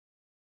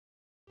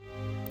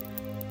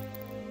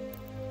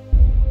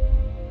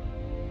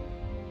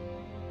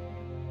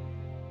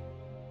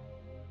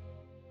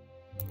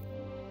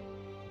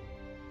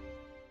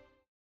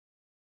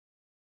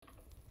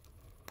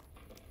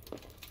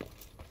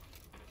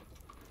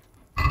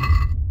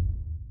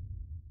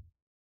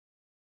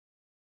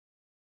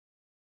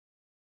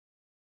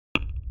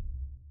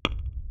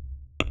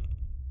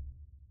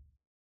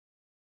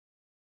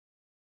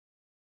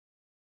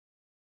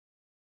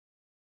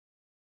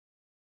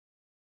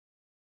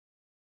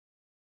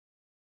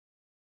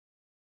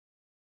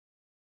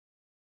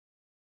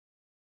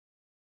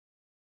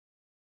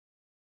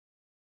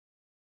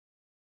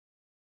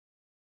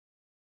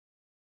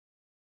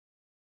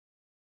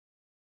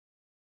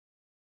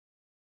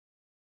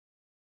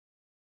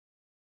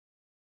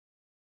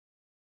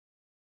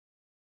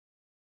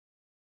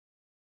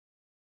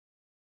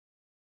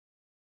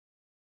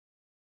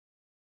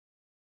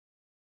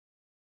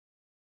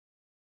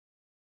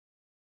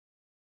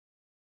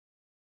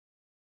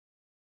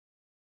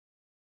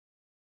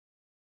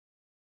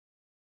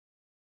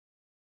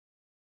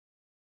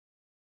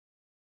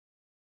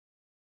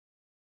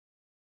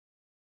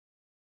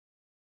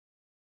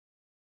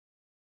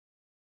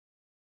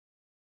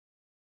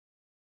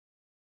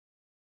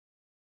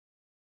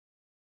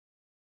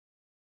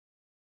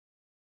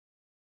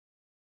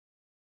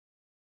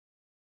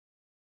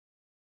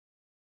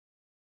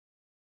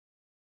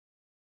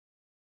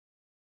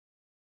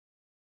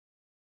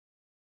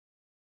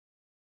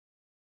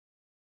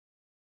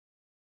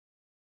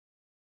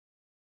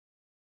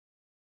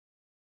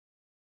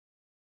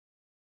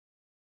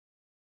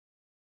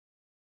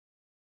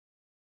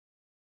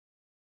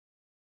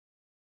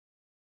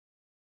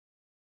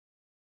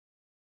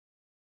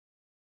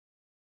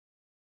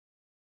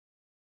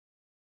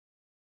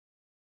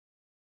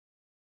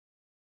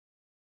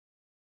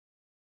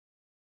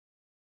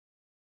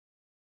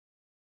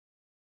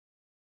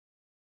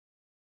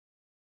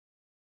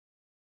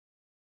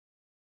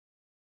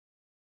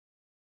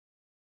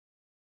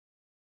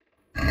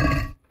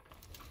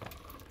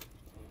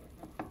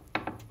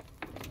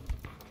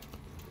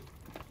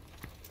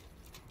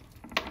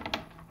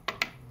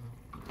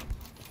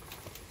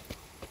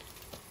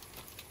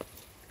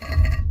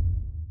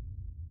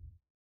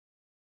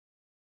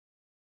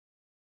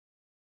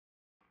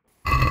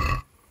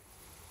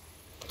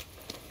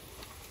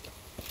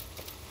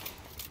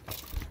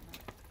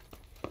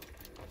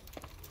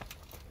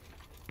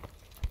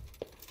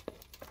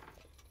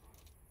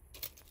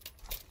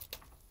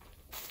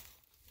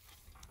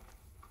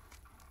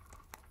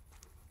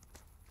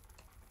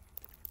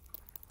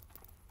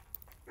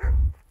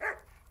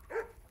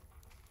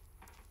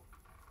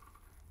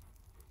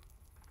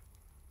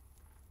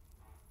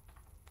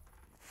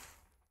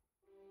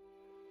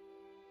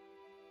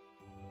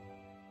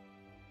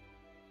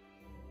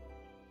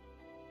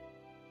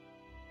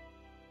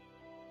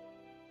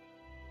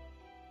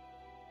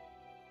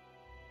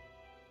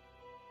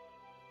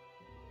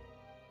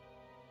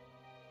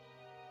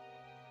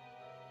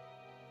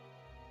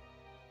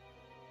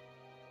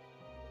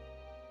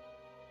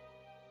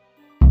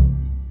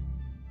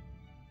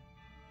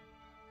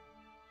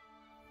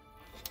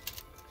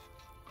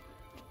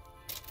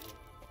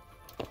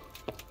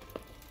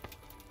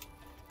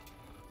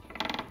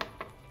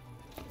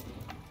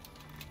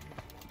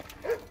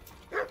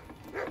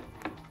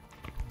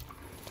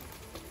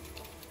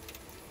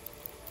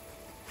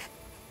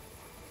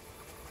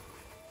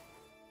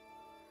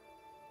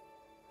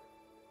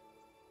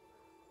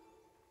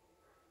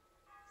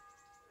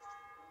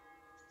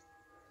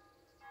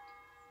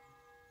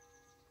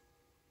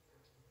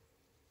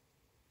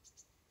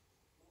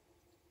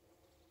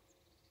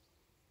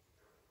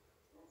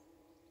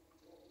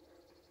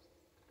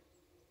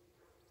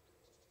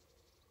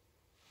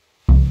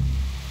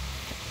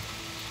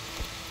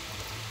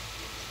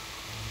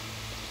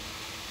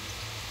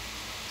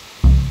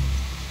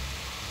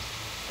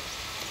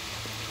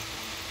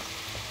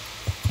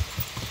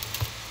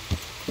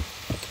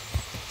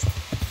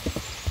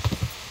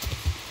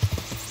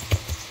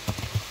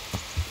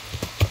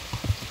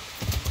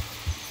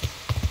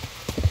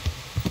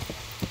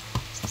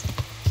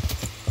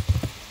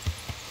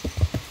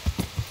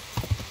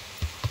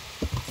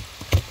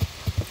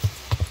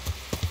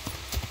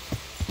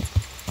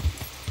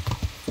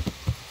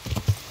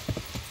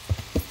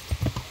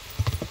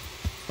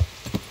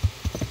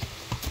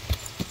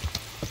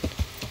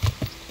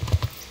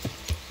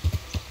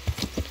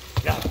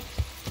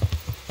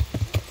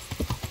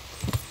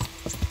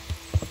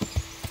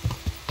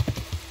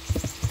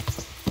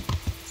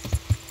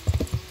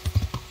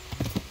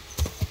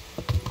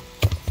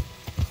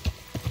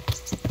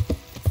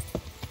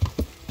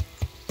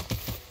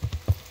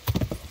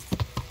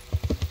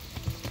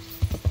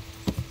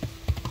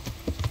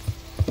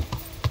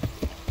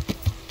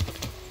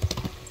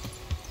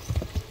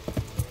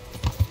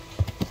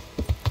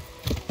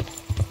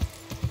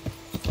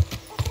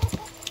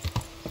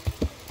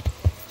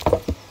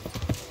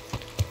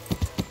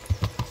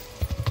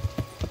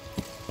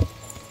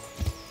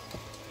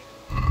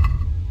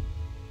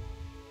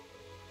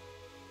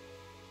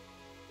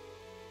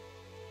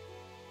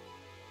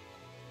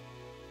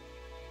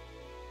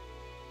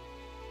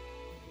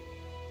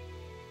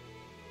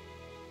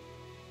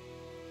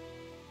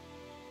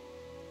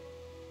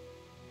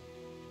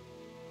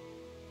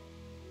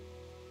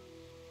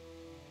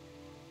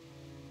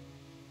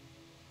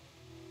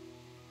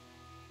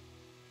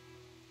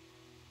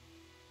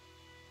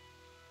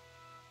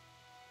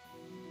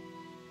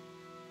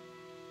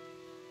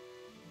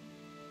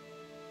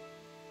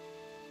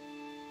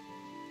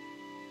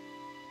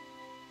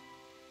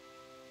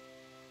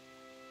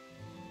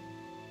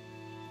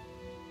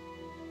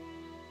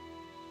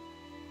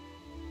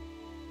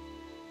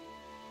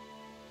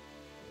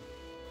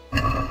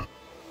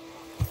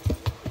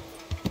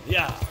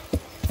Yeah.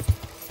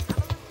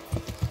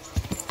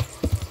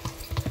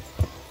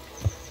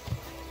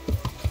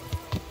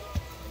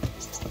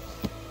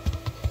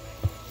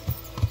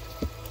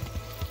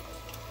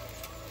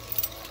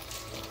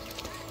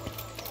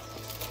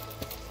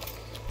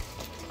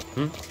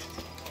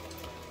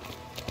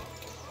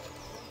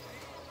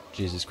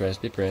 Jesus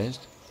Christ be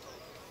praised.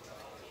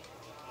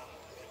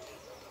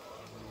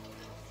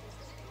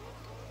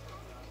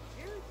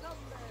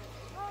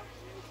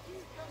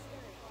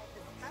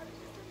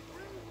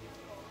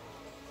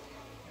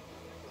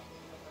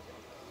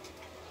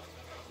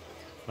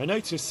 I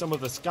noticed some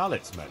of the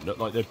Skalitz men look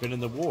like they've been in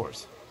the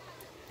wars.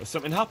 Has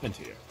something happened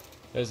here?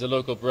 There's a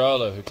local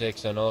brawler who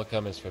takes on all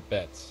comers for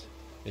bets.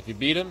 If you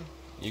beat him,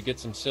 you get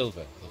some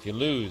silver. If you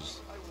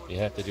lose, you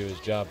have to do his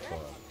job for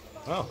him.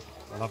 Oh,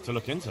 I'll have to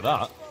look into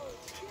that.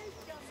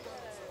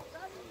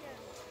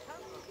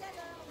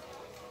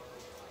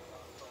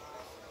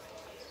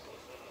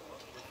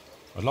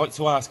 I'd like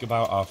to ask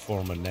about our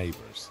former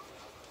neighbours.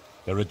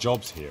 There are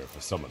jobs here for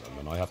some of them,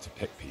 and I have to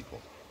pick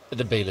people.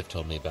 The bailiff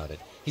told me about it.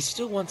 He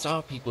still wants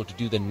our people to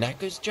do the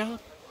knacker's job?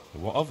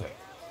 What of it?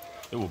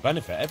 It will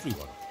benefit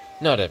everyone.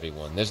 Not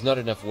everyone. There's not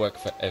enough work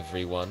for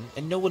everyone,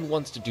 and no one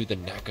wants to do the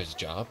knacker's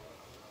job.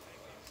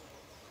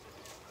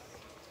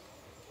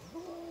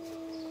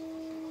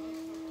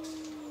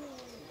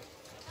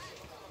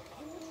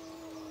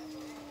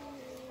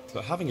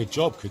 But having a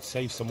job could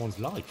save someone's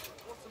life.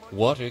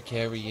 Water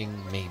carrying,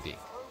 maybe.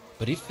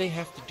 But if they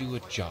have to do a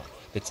job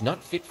that's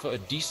not fit for a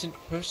decent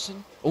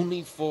person,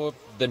 only for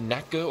the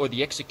knacker or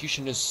the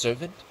executioner's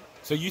servant?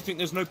 So you think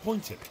there's no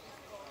point in it?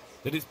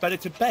 That it's better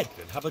to beg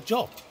than have a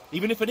job,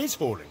 even if it is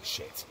hauling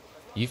shit?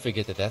 You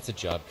forget that that's a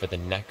job for the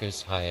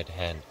knacker's hired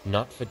hand,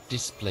 not for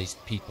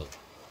displaced people.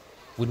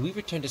 When we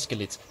return to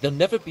Skalitz, they'll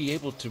never be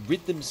able to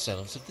rid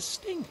themselves of the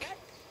stink.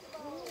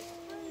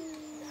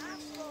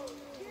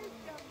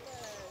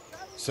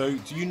 So,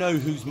 do you know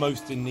who's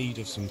most in need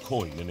of some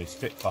coin and is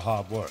fit for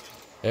hard work?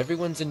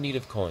 Everyone's in need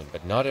of coin,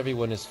 but not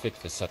everyone is fit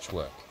for such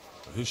work.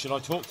 Who should I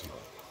talk to?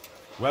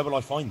 Where will I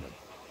find them?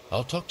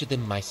 I'll talk to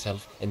them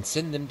myself and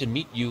send them to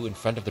meet you in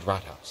front of the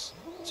Rathaus,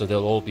 so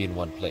they'll all be in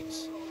one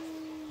place.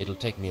 It'll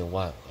take me a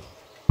while,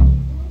 though.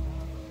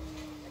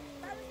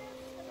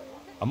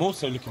 I'm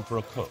also looking for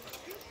a cook.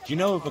 Do you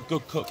know of a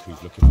good cook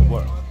who's looking for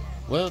work?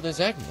 Well, there's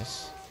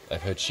Agnes.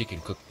 I've heard she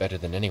can cook better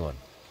than anyone.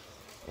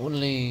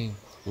 Only...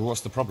 Well, what's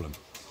the problem?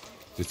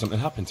 Did something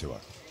happen to her?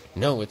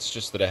 No, it's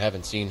just that I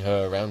haven't seen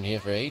her around here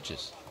for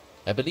ages.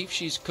 I believe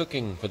she's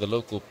cooking for the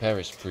local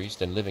parish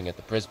priest and living at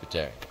the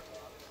presbytery.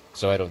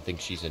 So I don't think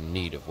she's in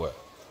need of work.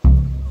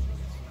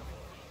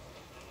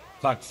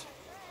 Thanks.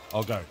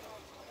 I'll go.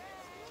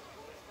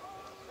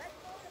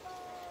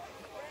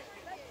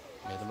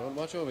 May the Lord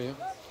watch over you.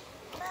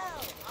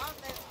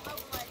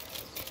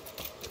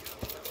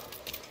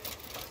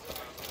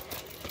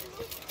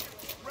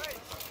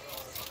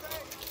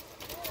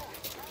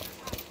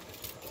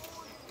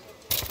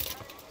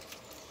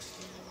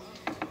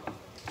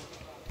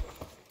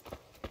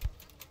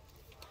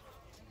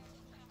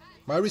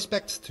 My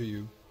respects to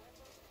you.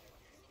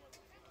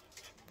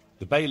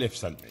 The bailiff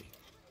sent me.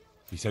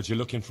 He said you're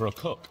looking for a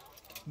cook.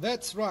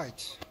 That's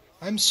right.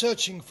 I'm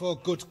searching for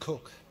a good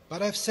cook,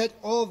 but I've said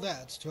all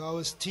that to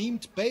our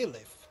esteemed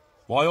bailiff.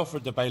 Well, I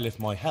offered the bailiff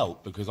my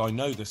help because I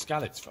know the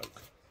Skalitz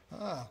folk.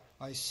 Ah,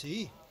 I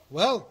see.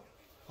 Well,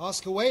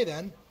 ask away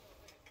then.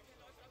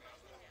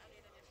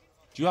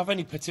 Do you have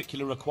any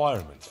particular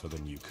requirements for the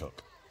new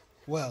cook?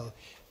 Well,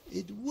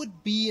 it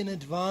would be an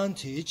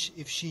advantage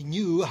if she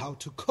knew how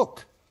to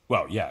cook.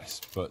 Well,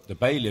 yes, but the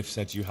bailiff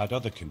said you had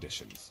other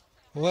conditions.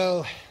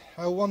 Well,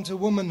 I want a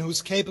woman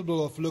who's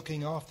capable of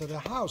looking after the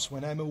house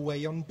when I'm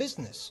away on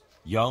business.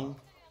 Young,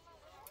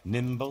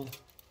 nimble.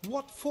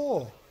 What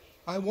for?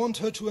 I want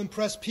her to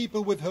impress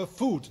people with her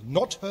food,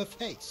 not her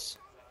face.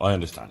 I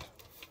understand.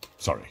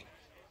 Sorry.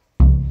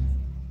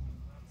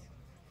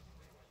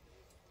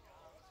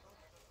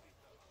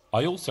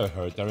 I also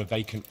heard there are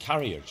vacant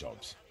carrier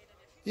jobs.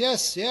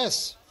 Yes,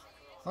 yes.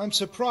 I'm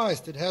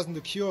surprised it hasn't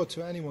occurred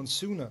to anyone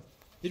sooner.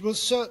 It will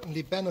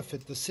certainly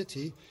benefit the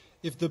city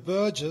if the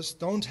burghers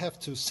don't have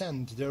to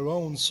send their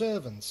own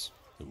servants.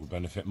 It will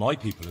benefit my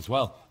people as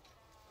well.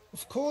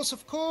 Of course,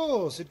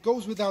 it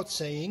goes without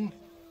saying.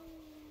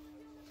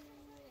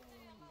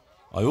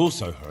 I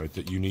also heard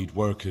that you need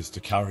workers to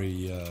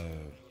carry,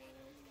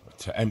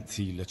 to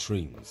empty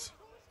latrines.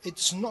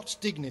 It's not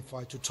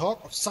dignified to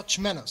talk of such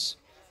manners.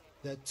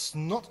 That's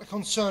not a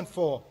concern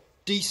for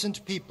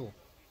decent people.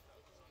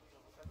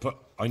 But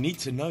I need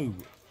to know...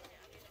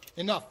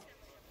 Enough.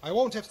 I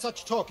won't have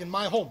such talk in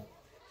my home.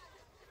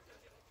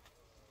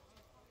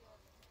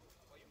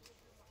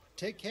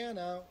 Take care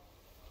now.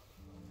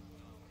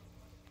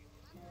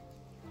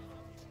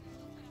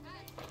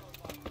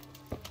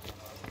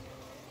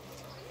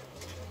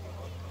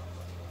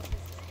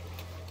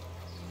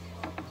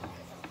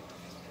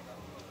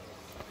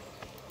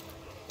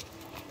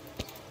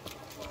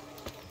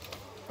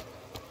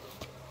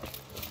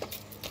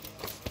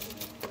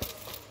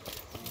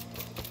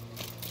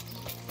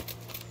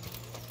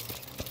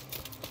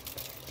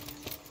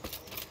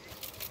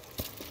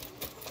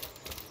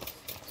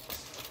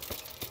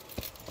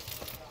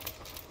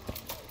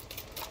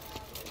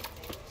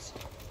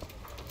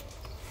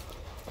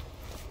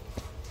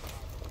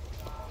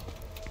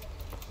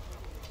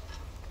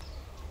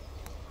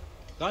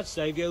 God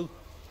save you.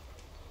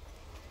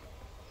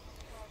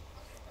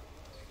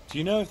 Do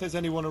you know if there's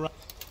anyone around?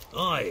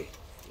 Aye,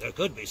 there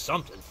could be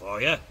something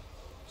for you.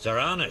 Sir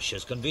Anish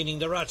is convening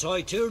the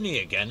Ratoi tourney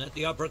again at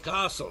the Upper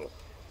Castle.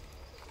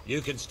 You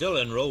can still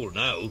enroll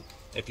now,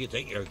 if you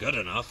think you're good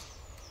enough.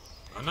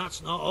 And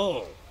that's not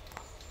all.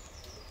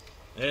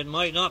 It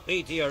might not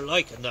be to your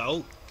liking,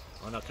 though,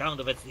 on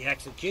account of it's the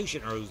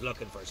executioner who's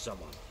looking for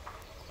someone.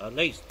 At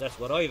least, that's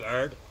what I've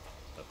heard.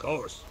 Of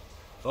course,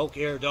 folk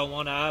here don't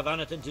want to have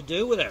anything to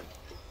do with him.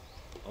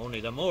 Only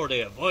the more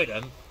they avoid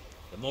him,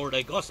 the more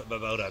they gossip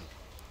about him.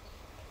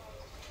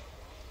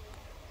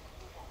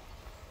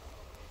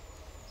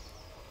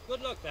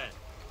 Good luck, then.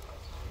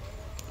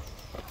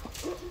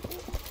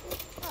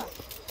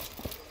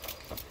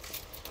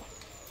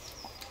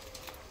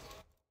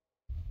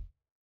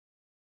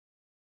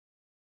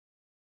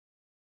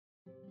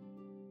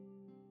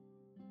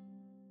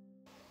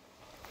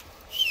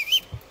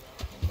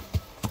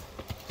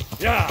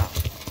 Yeah!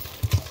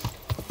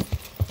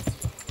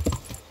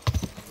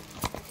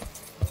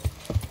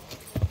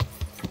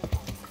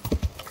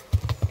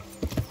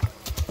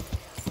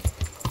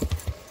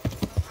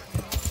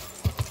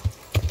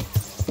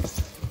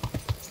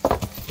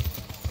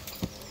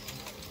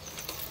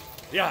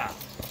 Yeah!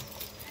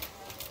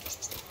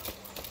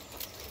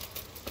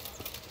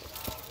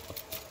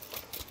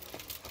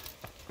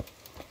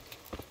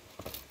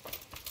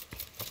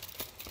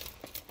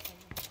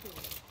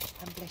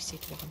 And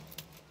blessed one.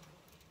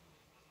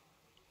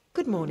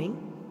 Good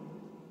morning.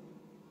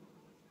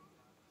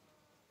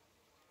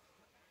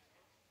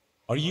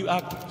 Are you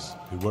Agnes,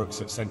 who works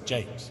at St.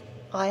 James?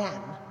 I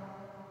am.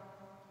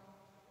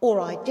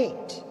 Or I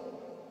did,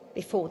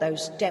 before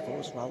those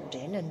devils rolled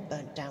in and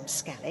burnt down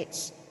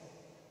Skalitz.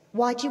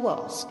 Why do you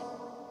ask?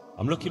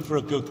 I'm looking for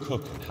a good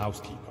cook and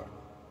housekeeper,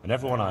 and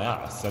everyone I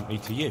asked sent me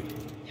to you.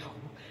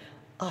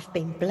 I've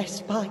been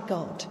blessed by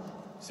God.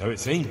 So it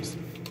seems.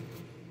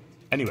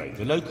 Anyway,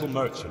 the local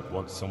merchant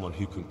wants someone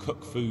who can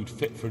cook food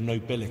fit for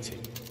nobility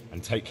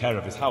and take care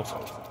of his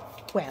household.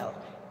 Well,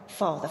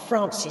 Father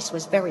Francis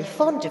was very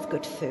fond of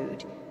good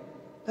food,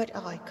 but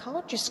I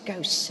can't just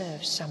go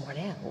serve someone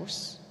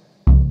else.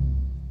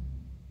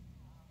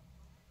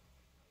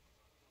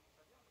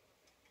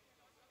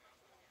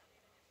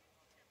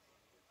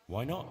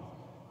 Why not?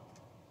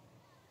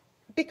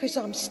 Because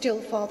I'm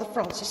still Father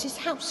Francis's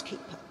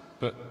housekeeper.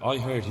 But I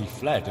heard he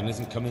fled and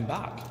isn't coming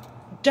back.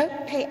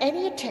 Don't pay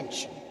any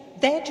attention.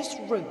 They're just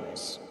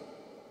rumours.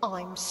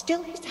 I'm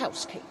still his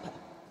housekeeper.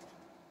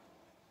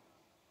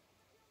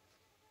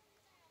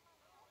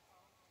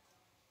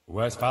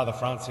 Where's Father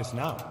Francis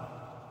now?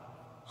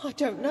 I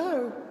don't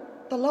know.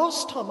 The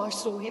last time I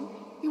saw him,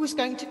 he was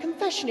going to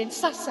confession in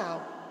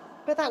Sasau.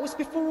 But that was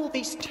before all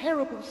these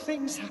terrible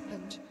things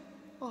happened.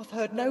 I've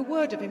heard no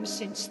word of him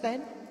since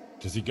then.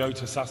 Does he go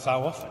to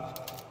Sasau often?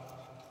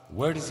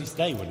 Where does he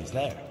stay when he's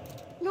there?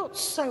 Not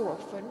so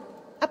often.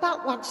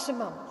 About once a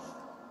month.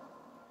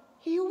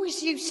 He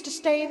always used to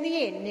stay in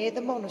the inn near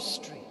the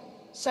monastery,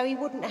 so he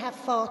wouldn't have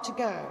far to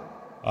go.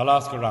 I'll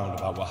ask around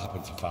about what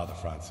happened to Father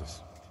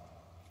Francis.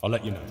 I'll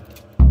let you know.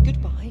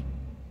 Goodbye.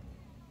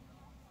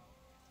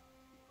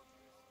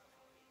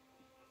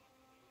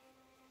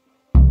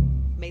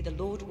 May the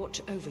Lord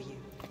watch over you.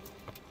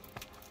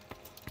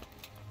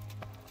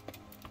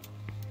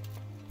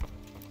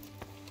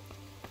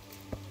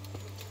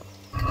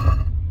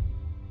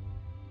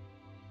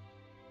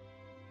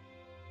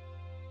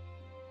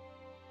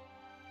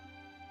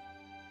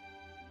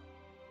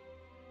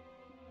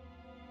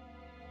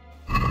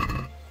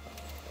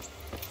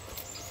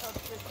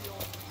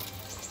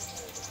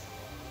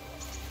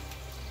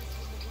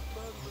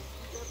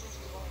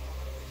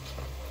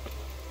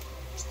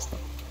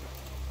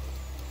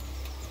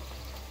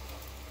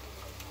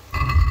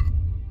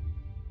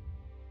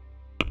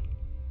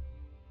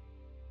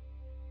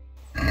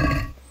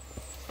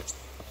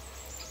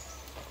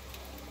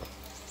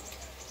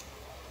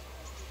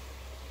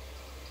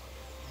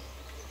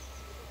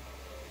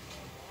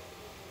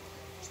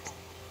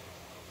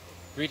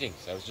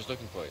 Greetings, I was just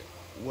looking for you.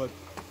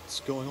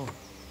 What's going on?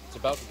 It's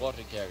about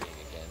water carrying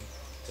again.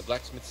 The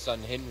blacksmith's son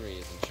Henry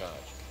is in charge.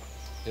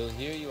 He'll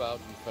hear you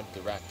out in front of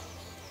the rack house.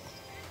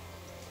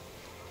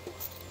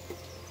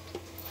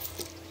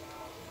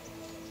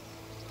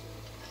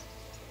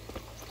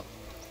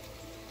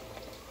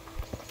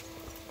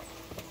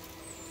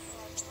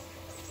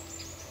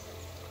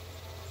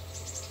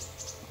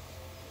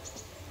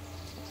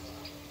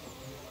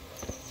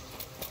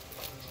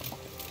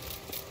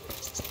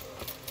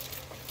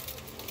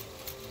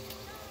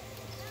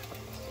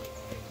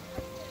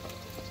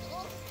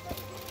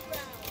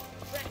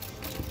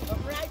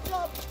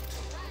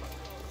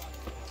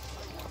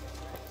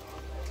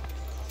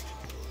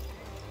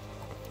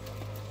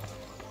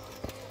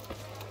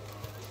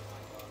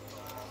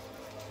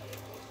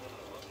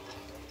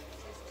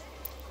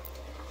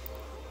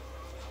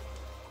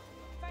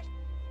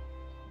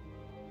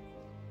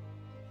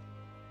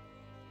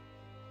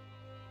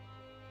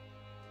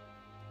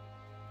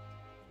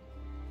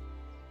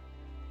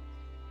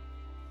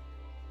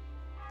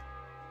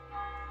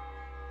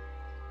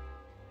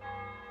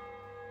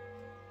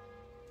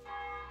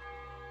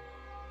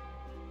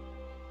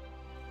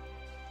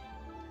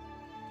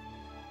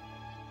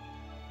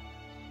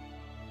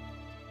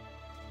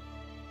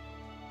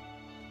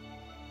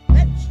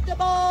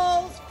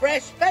 Vegetables!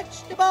 Fresh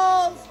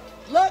vegetables!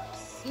 Look,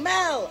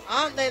 smell!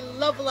 Aren't they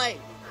lovely?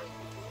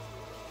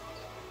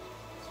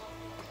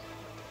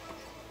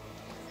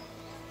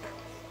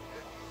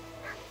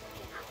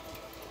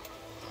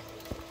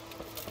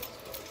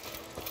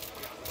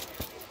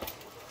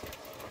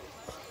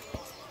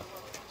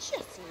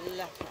 Just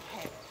look at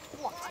him.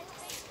 What a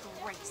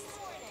disgrace.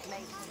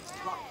 Making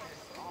rotters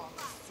on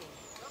the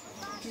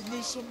sea. Give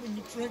me something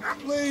to drink,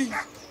 please.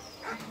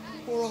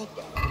 Or I'll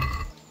die.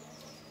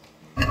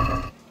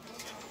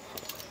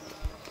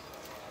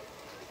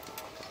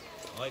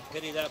 I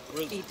pity that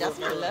brute. He poor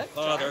doesn't mother and look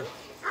father.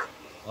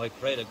 I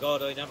pray to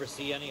God I never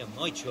see any of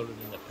my children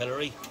in the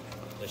pillory.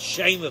 The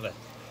shame of it.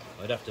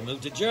 I'd have to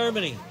move to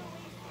Germany.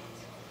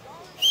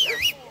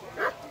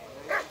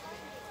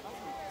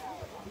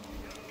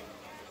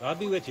 I'll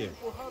be with you.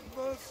 Will have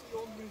mercy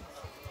on me.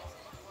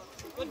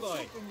 Goodbye.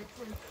 Something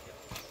to drink.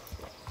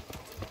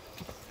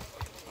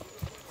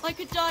 I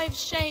could die of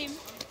shame,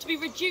 to be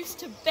reduced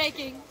to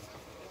begging.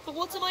 But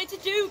what am I to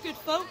do, good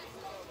folk?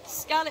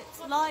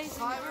 Scallops, lies,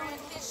 and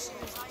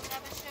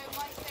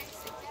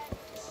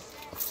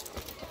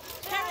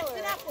Carrots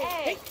and apples,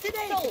 egg, picked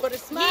today salt, to put a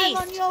smile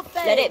yeast. on your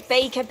face. Let it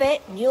bake a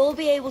bit and you'll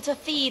be able to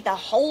feed the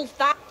whole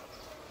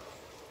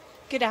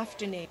Good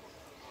afternoon.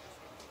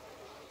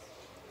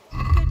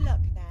 Good luck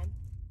then.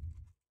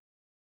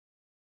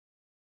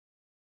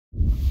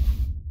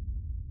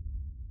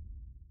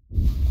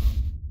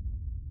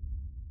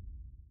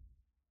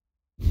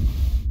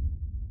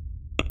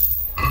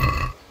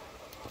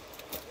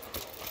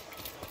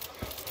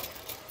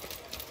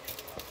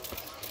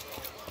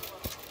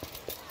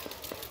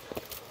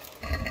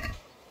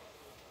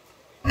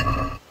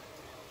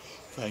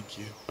 Thank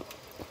you.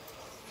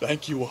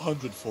 Thank you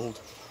 100-fold.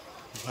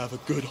 You have a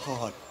good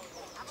heart.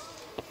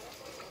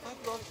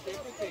 I've lost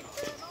everything.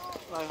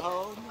 My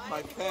home,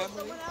 my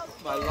family,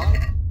 my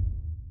life.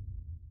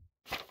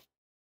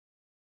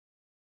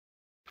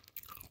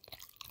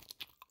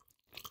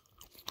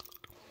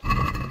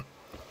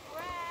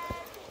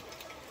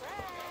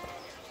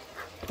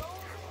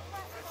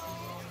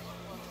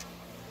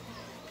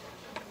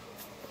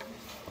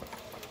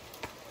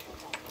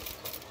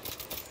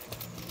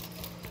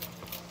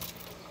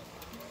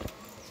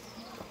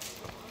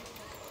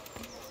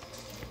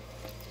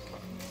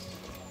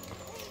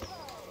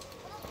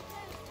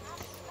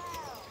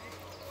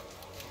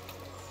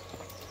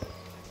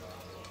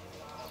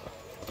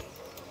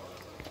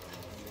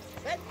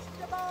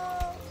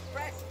 Vegetables!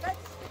 Fresh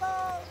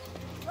vegetables!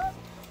 Look,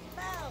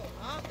 smell!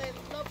 Aren't they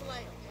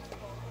lovely?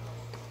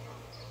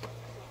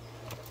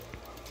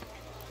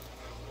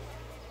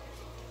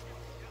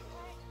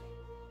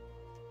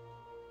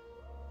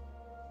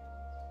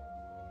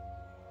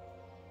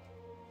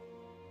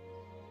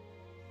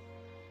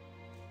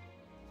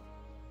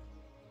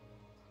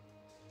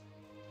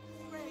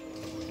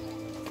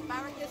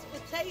 Asparagus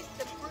for taste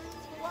and fruits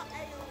for what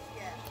ails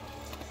you.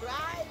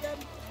 Try them.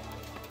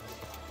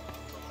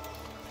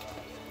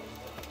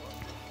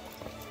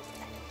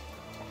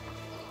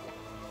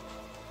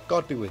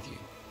 God be with you.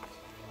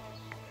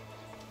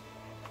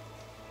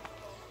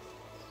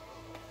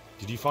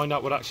 Did you find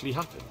out what actually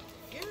happened?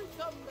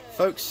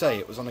 Folks say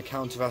it was on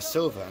account of our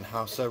silver and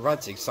how Sir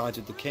Radzig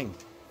sided with the king.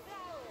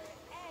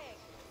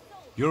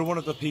 You're one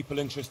of the people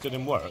interested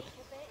in work?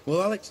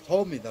 Well, Alex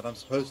told me that I'm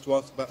supposed to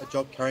ask about a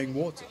job carrying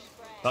water.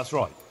 That's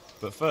right.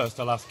 But first,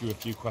 I'll ask you a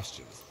few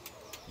questions.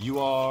 You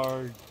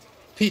are...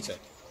 Peter.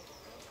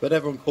 But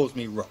everyone calls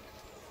me Rock.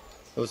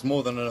 There was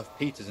more than enough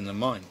Peters in the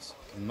mines.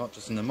 And not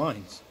just in the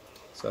mines.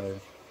 So...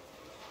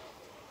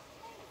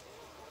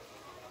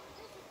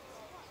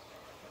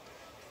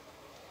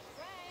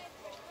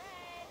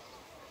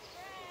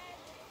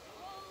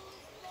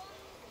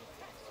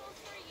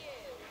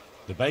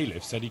 The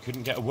bailiff said he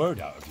couldn't get a word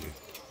out of you.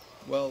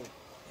 Well,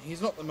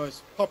 he's not the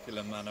most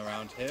popular man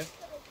around here,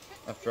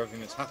 after everything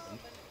that's happened.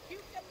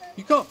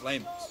 You can't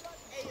blame us.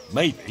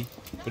 Maybe,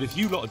 but if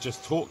you lot had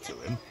just talked to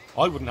him,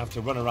 I wouldn't have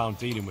to run around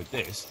dealing with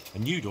this,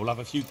 and you'd all have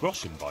a few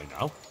groschen by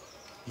now.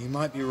 You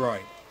might be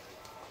right.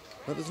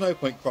 But there's no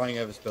point crying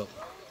over spilt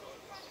milk.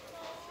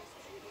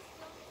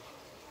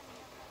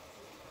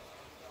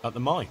 At the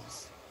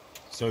mines?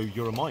 So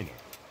you're a miner?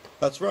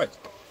 That's right.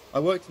 I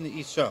worked in the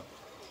East Shaft,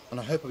 and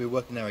I hope I'll be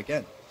working there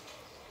again.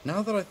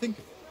 Now that I think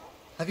of it,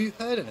 have you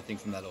heard anything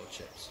from their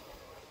lordships?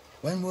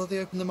 When will they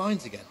open the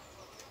mines again?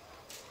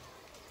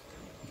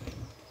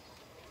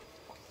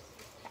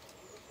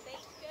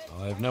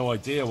 I have no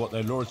idea what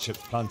their lordships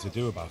plan to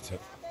do about it.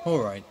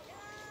 All right.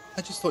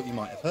 I just thought you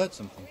might have heard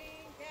something.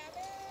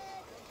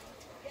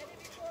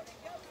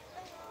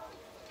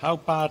 How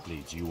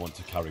badly do you want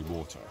to carry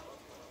water?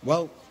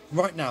 Well,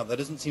 right now there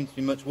doesn't seem to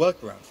be much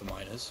work around for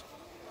miners.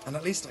 And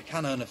at least I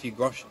can earn a few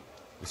groschen.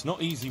 It's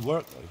not easy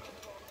work, though.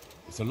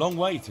 It's a long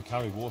way to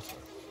carry water.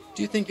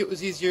 Do you think it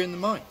was easier in the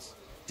mines?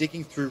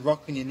 Digging through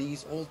rock on your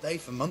knees all day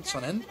for months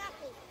on end?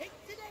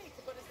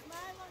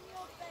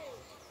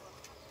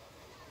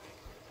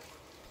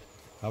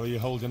 How are you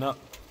holding up?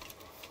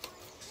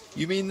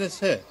 You mean this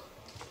here?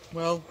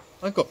 Well,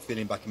 I've got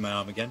feeling back in my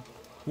arm again.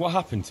 What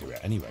happened to it,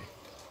 anyway?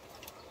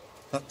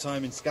 That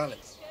time in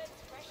Scalitz.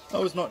 I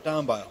was knocked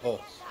down by a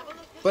horse,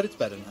 but it's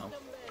better now.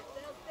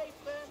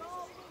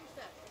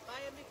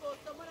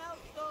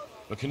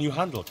 But can you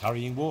handle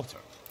carrying water?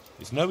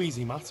 It's no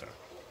easy matter.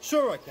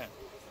 Sure I can.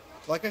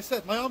 Like I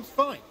said, my arm's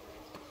fine.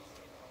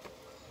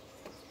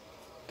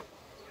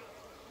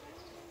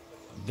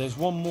 There's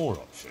one more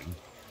option.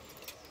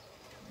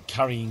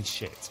 Carrying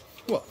shit.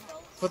 What?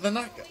 For the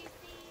knacker?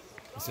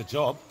 It's a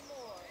job.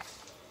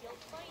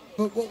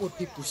 But what would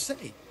people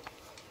say?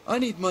 I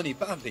need money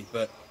badly,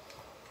 but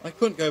I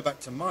couldn't go back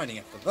to mining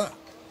after that.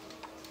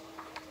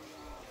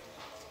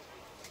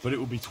 But it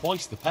would be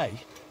twice the pay.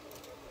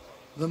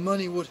 The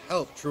money would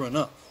help, true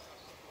enough.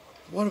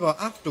 What about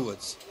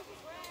afterwards?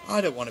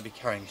 I don't want to be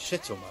carrying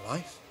shit all my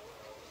life.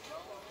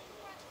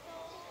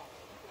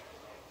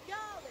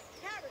 Garlic,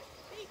 carrot,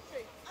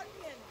 beetroot,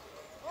 onion,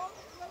 all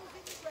that grows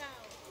in the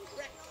ground.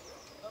 Fresh.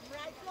 Come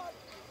right on.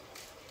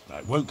 No,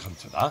 it won't come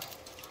to that.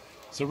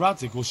 Sir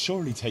Radzig will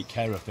surely take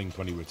care of things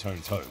when he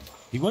returns home.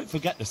 He won't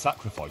forget the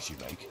sacrifice you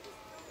make.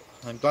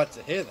 I'm glad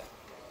to hear that.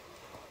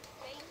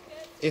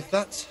 If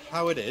that's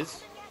how it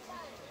is,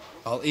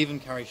 I'll even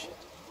carry shit.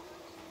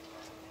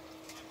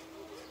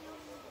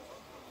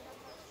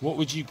 What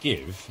would you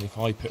give if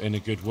I put in a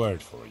good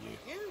word for you?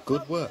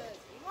 Good word?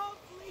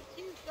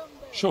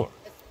 Sure.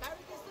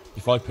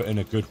 If I put in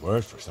a good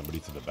word for somebody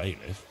to the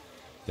bailiff,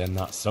 then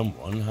that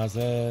someone has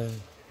a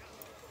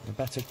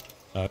better...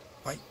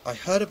 I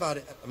heard about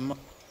it at the...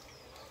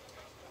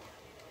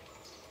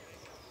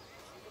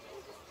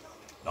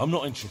 I'm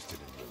not interested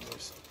in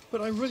rumours.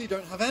 But I really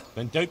don't have any...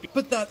 Then don't be...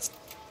 But that's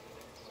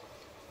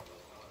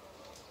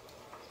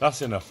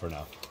enough for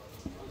now.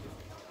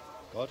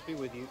 God be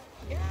with you.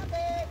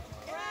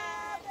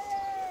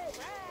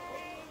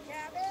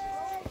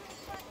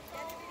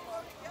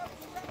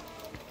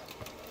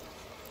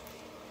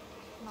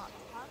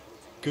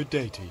 Good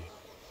day to you.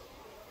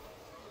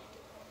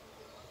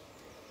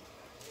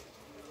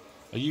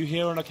 Are you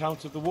here on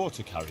account of the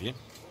water carrying?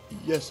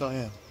 Yes, I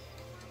am.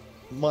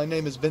 My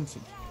name is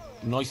Vincent.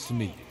 Nice to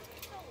meet you.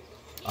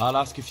 I'll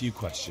ask a few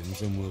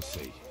questions and we'll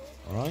see.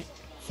 All right?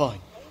 Fine.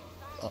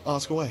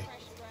 Ask away.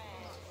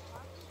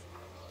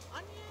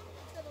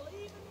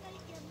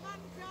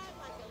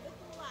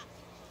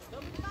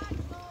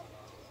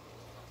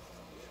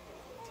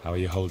 How are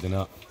you holding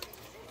up?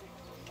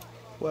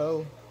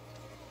 Well,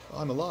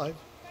 I'm alive.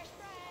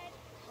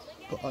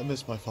 But I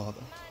miss my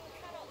father.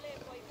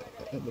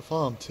 And the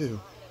farm, too.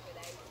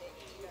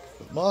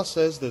 But Ma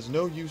says there's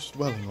no use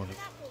dwelling on it.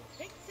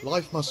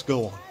 Life must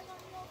go on.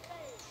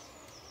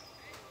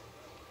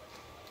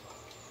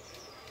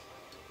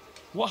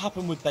 What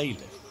happened with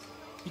Bailiff?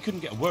 He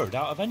couldn't get a word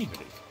out of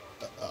anybody.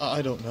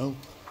 I don't know.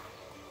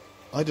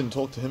 I didn't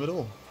talk to him at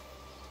all.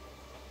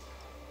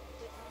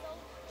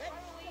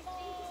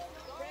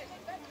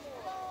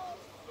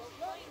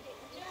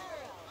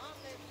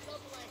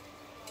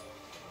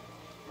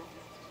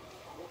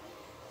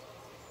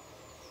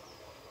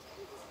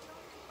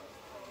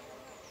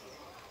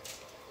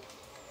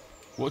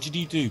 What did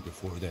you do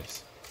before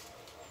this?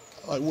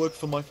 I worked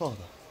for my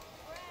father.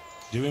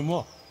 Doing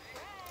what?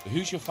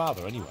 Who's your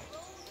father, anyway?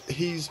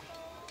 He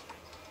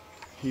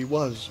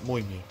was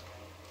Moimir.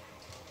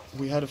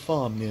 We had a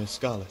farm near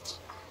Scalitz.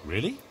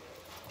 Really?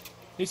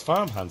 His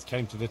farmhands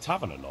came to the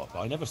tavern a lot,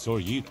 but I never saw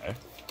you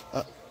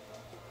there.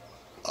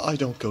 I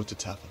don't go to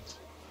taverns.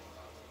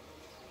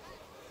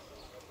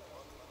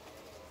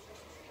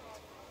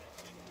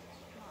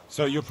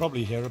 So you're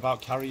probably here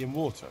about carrying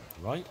water,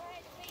 right?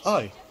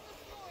 Aye.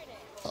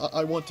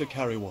 I want to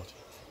carry water.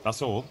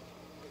 That's all?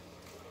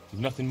 You've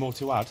nothing more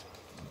to add?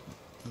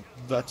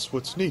 That's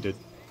what's needed,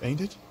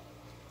 ain't it?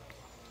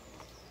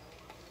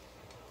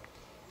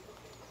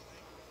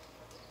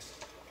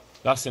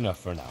 That's enough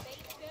for now.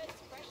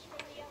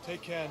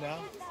 Take care now.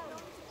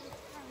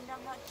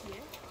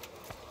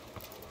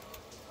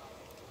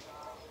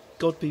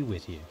 God be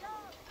with you.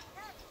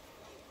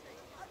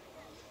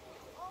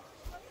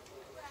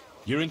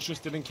 You're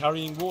interested in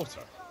carrying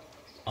water?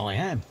 I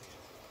am.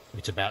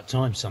 It's about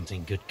time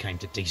something good came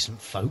to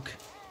decent folk.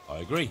 I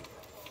agree.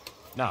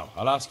 Now,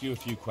 I'll ask you a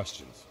few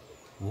questions.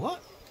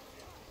 What?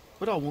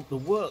 But I want the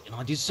work and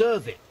I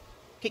deserve it.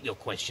 Keep your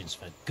questions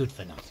for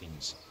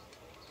good-for-nothings.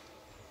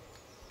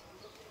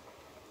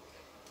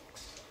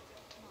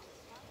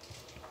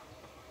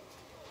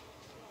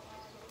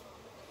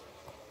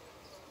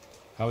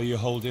 How are you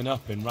holding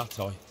up in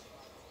Rattay?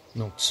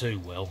 Not too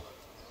well.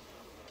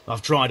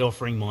 I've tried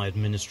offering my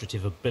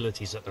administrative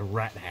abilities at the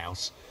rat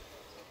house,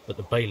 but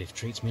the bailiff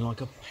treats me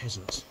like a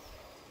peasant.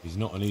 He's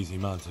not an easy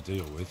man to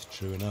deal with,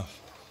 true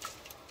enough.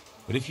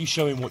 But if you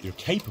show him what you're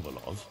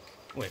capable of...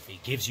 Well, if he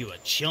gives you a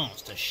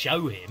chance to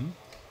show him...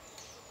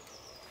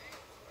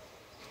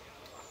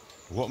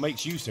 What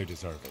makes you so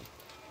deserving?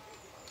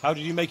 How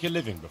did you make a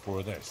living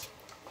before this?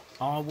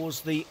 I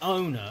was the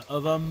owner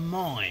of a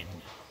mine.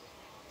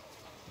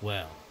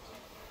 Well,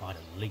 I had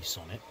a lease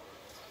on it.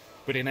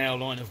 But in our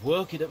line of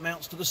work, it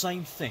amounts to the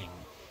same thing.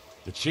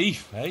 The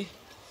chief, eh?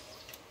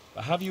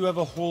 But have you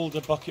ever hauled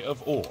a bucket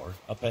of ore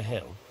up a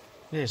hill?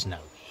 There's no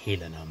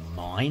hill in a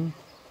mine.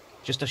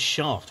 Just a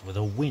shaft with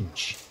a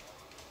winch.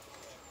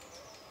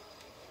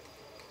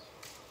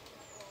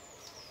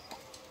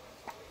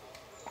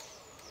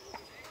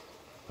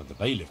 But the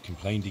bailiff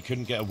complained he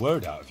couldn't get a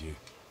word out of you.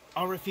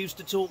 I refused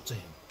to talk to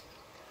him.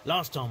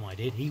 Last time I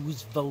did, he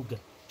was vulgar,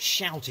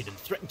 shouted and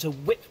threatened to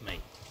whip me.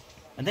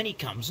 And then he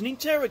comes and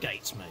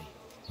interrogates me.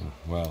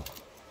 Well,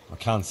 I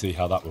can't see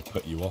how that would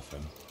put you off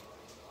him.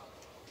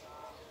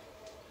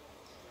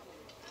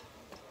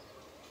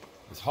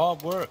 It's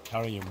hard work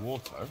carrying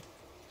water.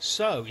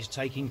 So is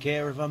taking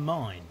care of a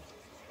mine.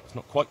 It's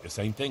not quite the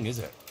same thing, is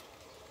it?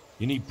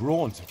 You need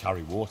brawn to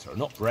carry water,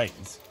 not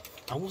brains.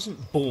 I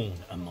wasn't born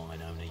a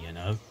mine owner, you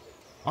know.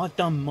 I've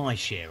done my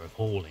share of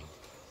hauling.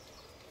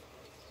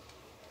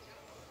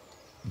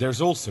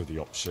 There's also the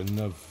option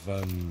of,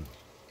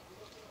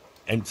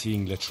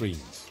 emptying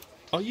latrines.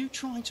 Are you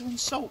trying to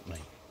insult me?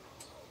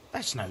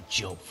 That's no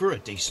job for a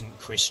decent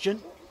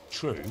Christian.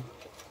 True.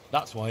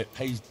 That's why it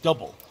pays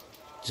double.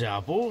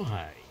 Double,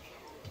 hey?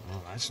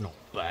 Well, that's not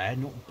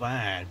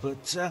bad,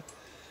 but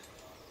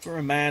for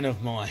a man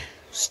of my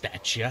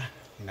stature,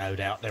 no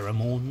doubt there are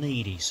more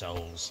needy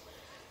souls.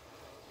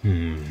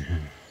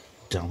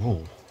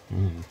 Double.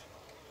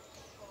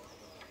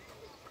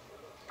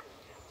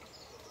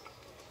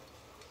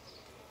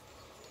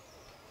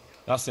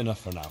 That's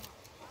enough for now.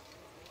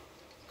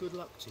 Good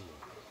luck to you.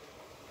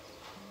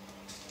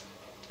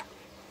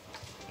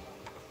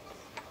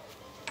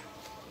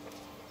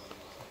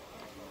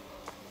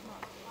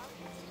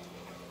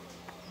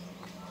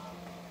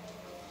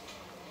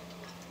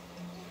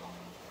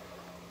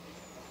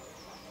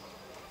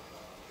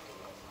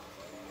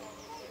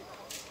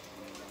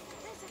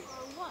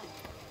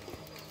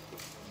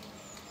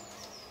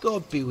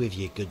 God be with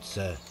you, good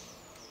sir.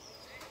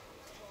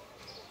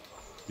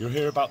 You're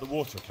here about the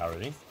water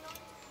carrying?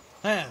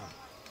 How?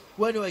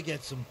 Where do I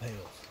get some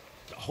pails?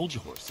 Hold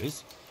your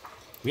horses.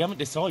 We haven't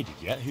decided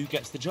yet who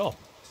gets the job.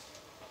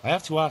 I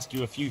have to ask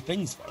you a few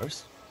things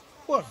first.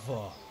 What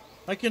for?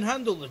 I can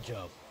handle the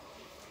job.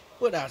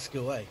 But ask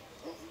away.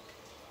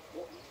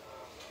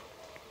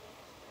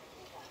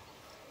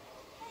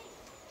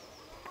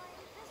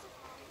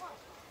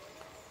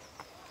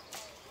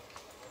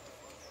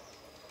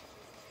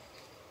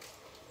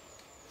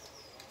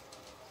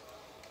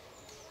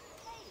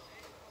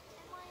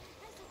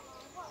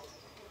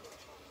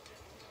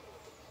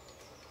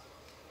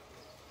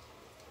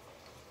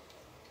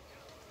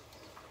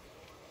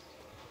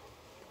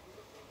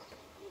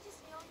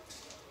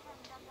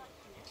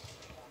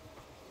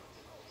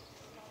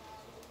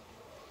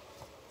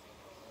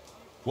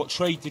 What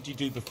trade did you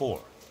do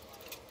before?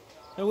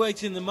 I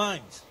worked in the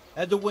mines,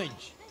 at the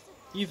winch.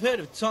 You've heard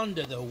of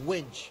Thunder the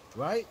winch,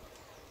 right?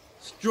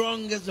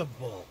 Strong as a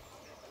bull.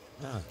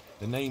 Ah,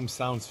 the name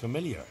sounds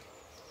familiar.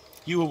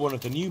 You were one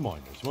of the new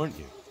miners, weren't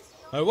you?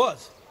 I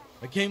was.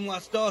 I came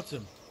last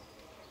autumn.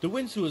 The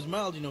winter was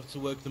mild enough to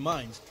work the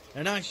mines,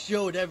 and I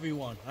showed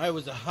everyone I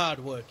was a hard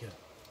worker.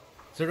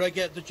 So did I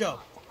get the job?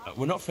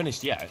 We're not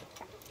finished yet.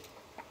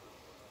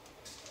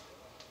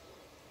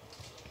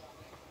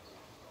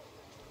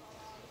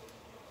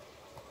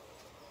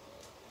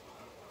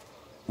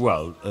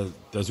 Well,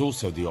 there's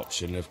also the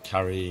option of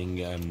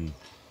carrying,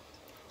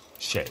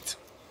 shit.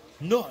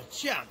 Not a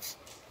chance.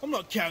 I'm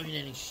not carrying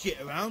any shit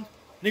around.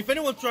 And if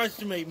anyone tries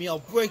to make me, I'll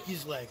break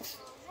his legs.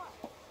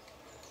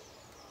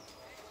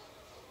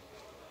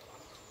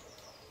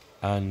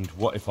 And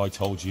what if I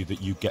told you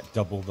that you get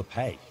double the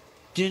pay?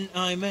 Didn't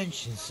I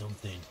mention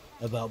something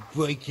about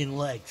breaking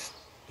legs?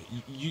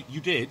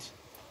 You did,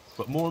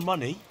 but more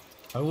money?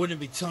 I wouldn't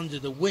be Thunder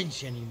the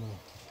winch anymore.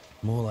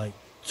 More like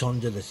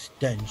Thunder the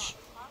stench.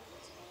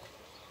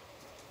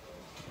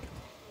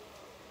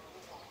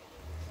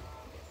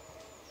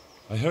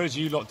 I heard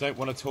you lot don't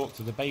want to talk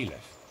to the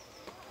bailiff.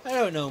 I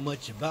don't know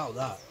much about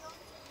that.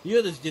 The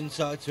others didn't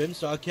talk to him,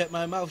 so I kept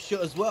my mouth shut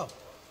as well.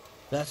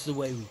 That's the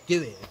way we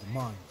do it at the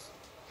mines.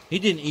 He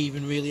didn't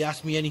even really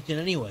ask me anything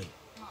anyway.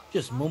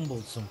 Just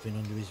mumbled something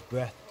under his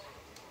breath.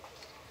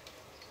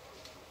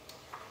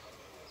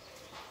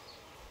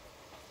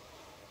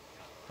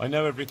 I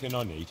know everything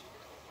I need.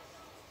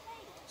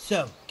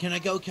 So, can I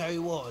go carry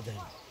water then?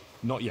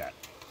 Not yet.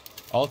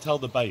 I'll tell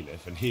the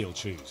bailiff and he'll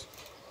choose.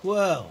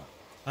 Well,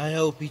 I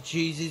hope he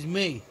chooses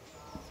me.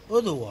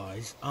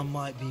 Otherwise, I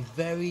might be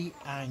very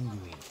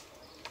angry.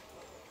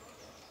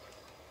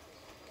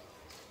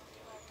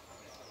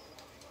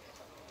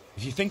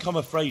 If you think I'm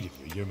afraid of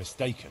you, you're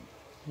mistaken.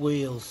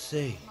 We'll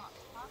see.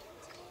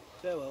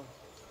 Farewell.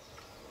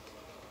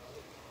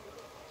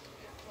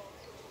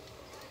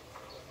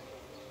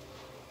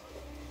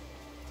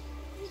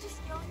 You're just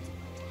going to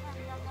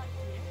pretend I'm not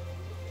here?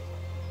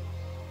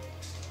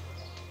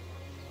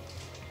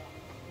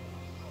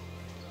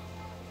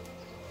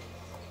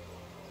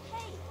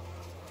 Hey,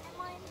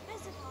 am I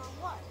invisible or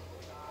what?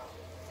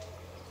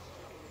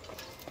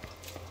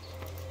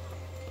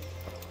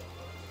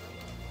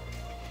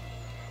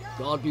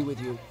 God be with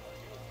you.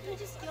 You're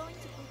just going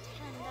to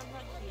pretend I'm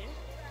not here?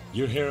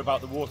 You're here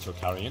about the water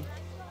carrying?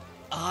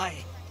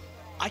 Aye.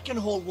 I can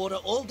hold water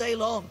all day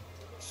long.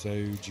 So,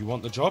 do you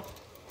want the job?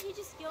 You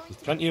just going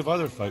There's plenty of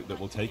other folk that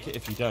will take it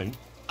if you don't.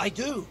 I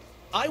do.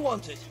 I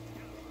want it.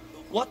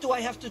 What do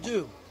I have to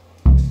do?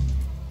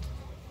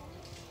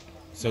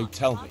 So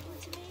tell me,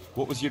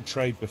 what was your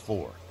trade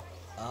before?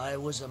 I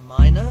was a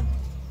miner,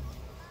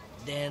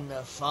 then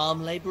a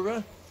farm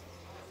labourer,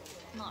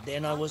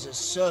 then I was a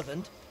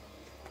servant,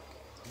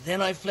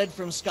 then I fled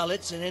from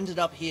Scullets and ended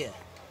up here.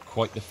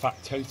 Quite the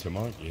factotum,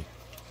 aren't you?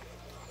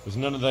 Was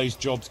none of those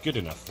jobs good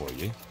enough for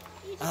you?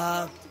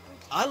 I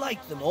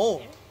liked them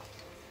all,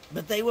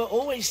 but they were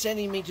always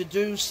sending me to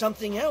do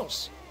something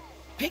else.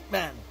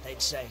 Pickman,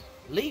 they'd say.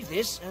 Leave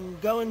this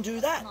and go and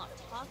do that. Not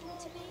talking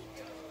to me?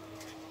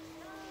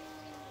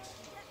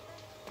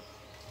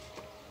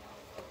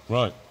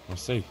 Right, I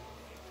see.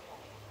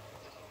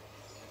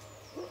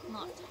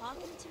 Not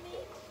talking to me?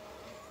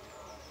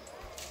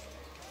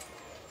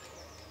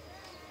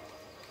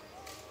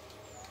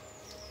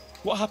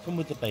 What happened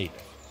with the bailiff?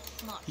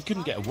 He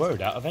couldn't get a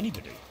word out of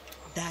anybody.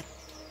 That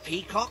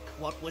peacock,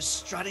 what was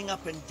strutting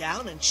up and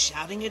down and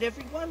shouting at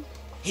everyone?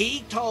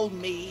 He told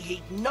me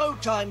he'd no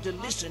time to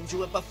listen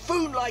to a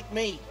buffoon like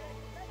me.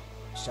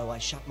 So I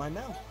shut my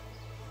mouth.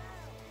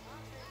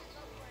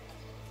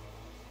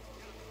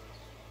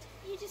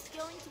 You just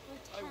going to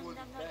pretend I'm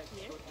not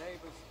here?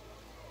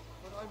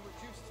 But I'm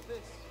reduced to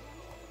this.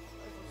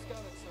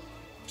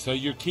 So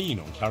you're keen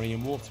on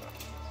carrying water?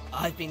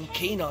 I've been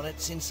keen on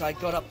it since I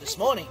got up this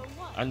morning.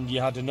 And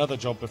you had another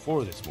job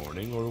before this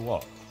morning, or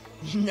what?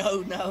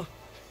 No.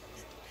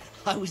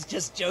 I was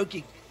just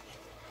joking.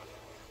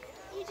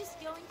 You just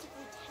going to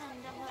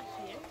pretend I'm not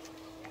here?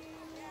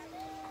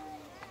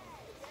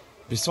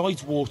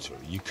 Besides water,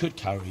 you could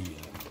carry...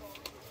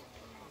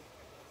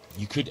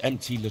 you could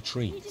empty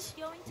latrines.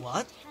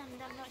 What?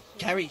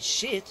 Carry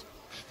shit?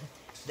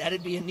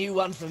 That'd be a new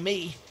one for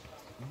me.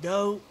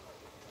 No,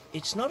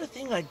 it's not a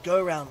thing I'd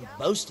go around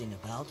boasting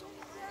about.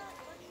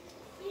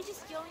 You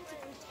just going to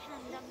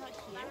pretend I'm not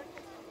here?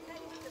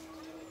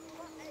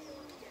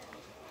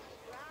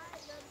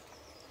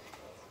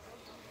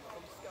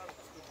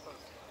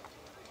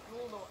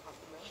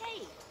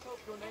 Hey,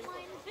 am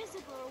I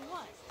invisible or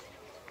what?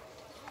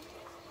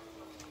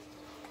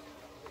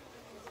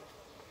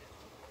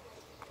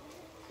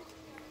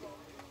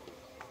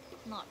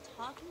 Not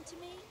talking to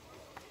me?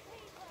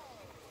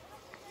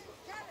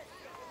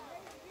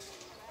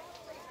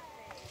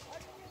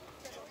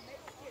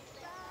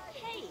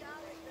 Hey,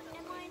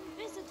 am I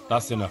invisible?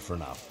 That's enough for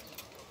now.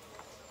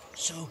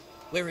 So,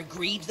 we're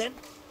agreed then?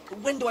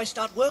 When do I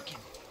start working?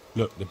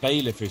 Look, the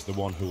bailiff is the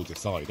one who'll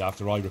decide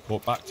after I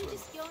report back to him.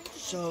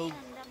 So,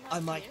 I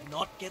might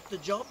not get the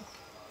job?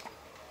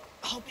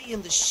 I'll be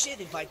in the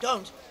shit if I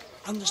don't.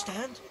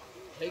 Understand?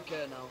 Take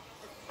care now.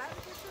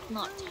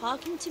 Not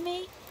talking to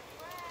me?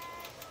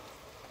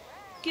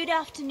 Good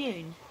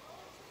afternoon.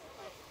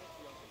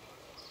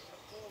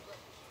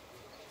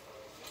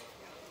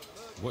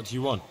 What do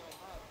you want?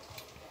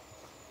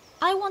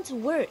 I want to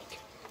work.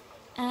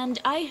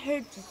 And I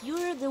heard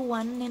you're the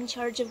one in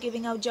charge of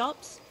giving out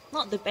jobs,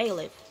 not the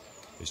bailiff.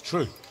 It's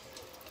true.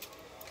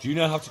 Do you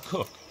know how to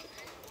cook?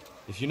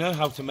 If you know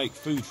how to make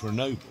food for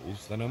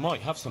nobles, then I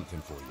might have something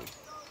for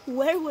you.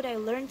 Where would I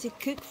learn to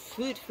cook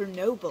food for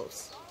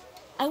nobles?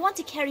 I want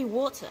to carry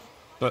water.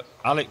 But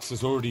Alex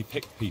has already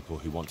picked people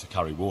who want to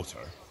carry water.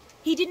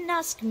 He didn't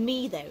ask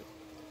me, though.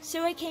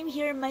 So I came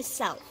here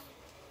myself.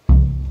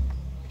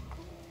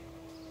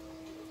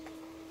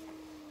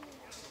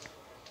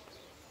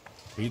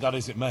 Be that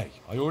as it may,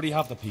 I already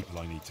have the people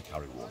I need to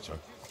carry water.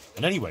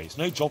 And anyway, it's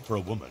no job for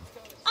a woman.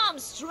 I'm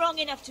strong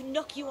enough to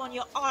knock you on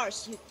your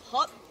arse, you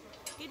pot.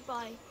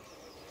 Goodbye.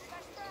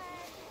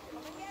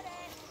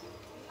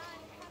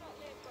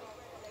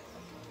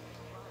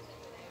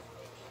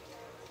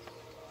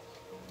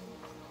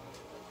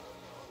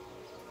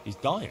 He's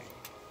dying.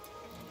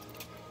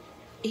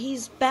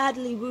 He's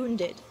badly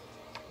wounded.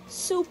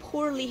 So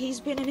poorly he's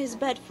been in his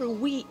bed for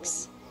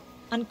weeks.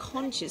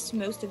 Unconscious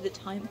most of the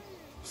time.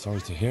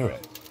 Sorry to hear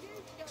it.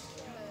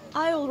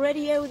 I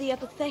already owe the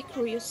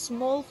apothecary a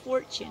small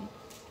fortune.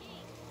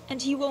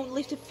 And he won't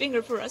lift a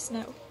finger for us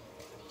now.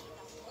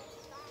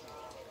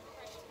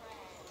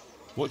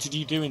 What did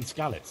you do in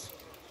Scullets?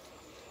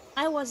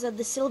 I was at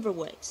the silver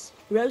works,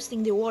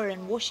 roasting the ore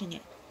and washing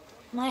it.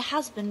 My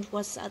husband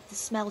was at the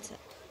smelter.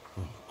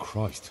 Oh,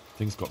 Christ.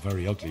 Things got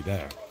very ugly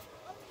there.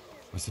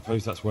 I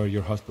suppose that's where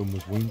your husband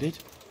was wounded?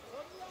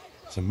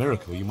 It's a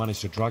miracle you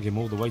managed to drag him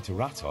all the way to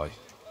Rattay.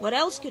 What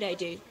else could I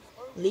do?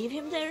 Leave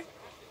him there?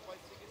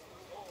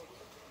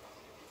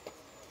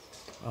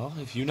 Well,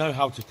 if you know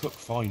how to cook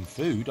fine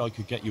food, I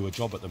could get you a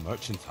job at the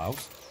merchant's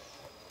house.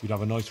 You'd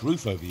have a nice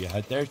roof over your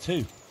head there,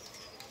 too.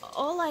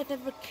 All I've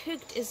ever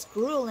cooked is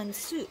gruel and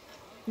soup.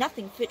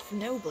 Nothing fit for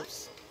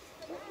nobles.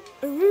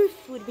 A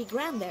roof would be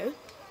grand, though.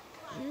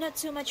 Not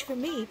so much for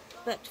me,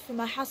 but for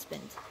my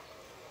husband.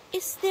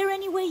 Is there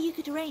any way you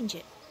could arrange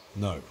it?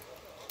 No.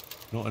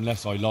 Not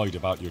unless I lied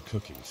about your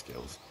cooking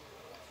skills.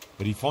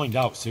 But he'd find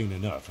out soon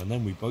enough, and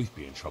then we'd both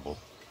be in trouble.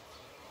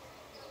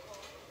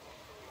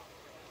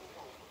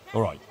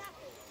 All right.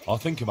 I'll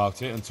think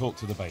about it and talk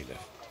to the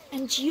bailiff.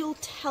 And you'll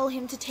tell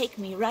him to take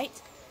me,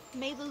 right?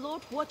 May the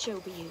Lord watch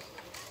over you.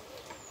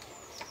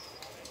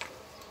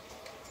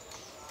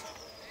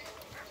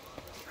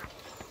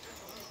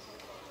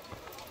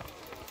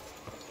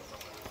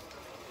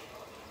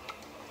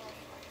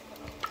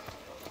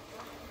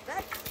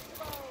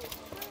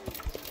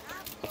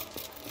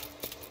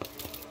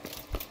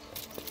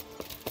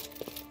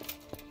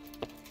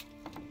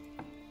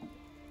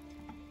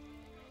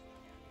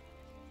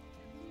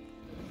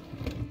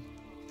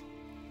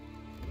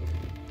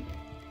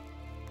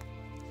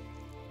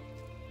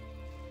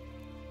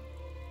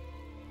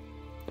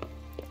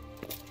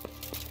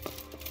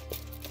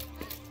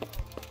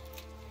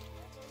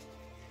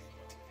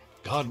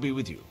 God be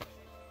with you.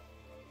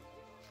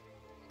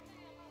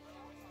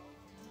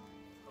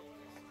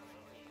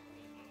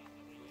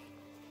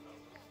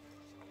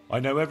 I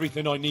know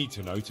everything I need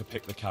to know to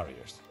pick the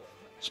carriers.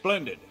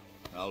 Splendid.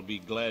 I'll be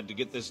glad to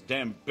get this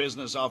damn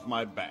business off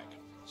my back.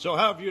 So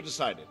how have you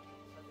decided?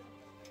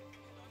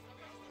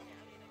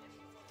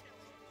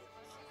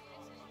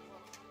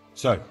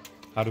 So,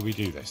 how do we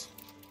do this?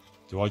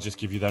 Do I just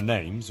give you their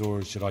names,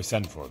 or should I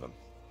send for them?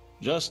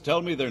 Just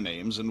tell me their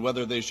names and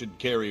whether they should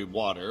carry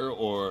water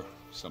or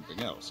something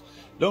else.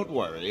 Don't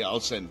worry,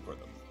 I'll send for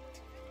them.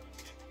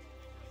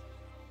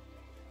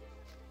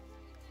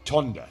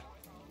 Tonda.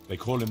 They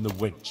call him the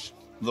Winch.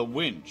 The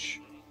Winch?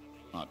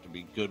 Ought to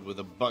be good with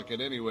a bucket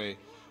anyway.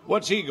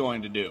 What's he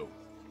going to do?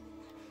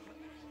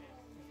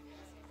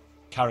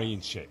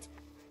 Carrying shit.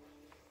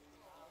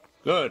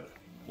 Good.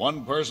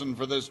 One person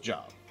for this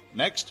job.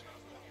 Next.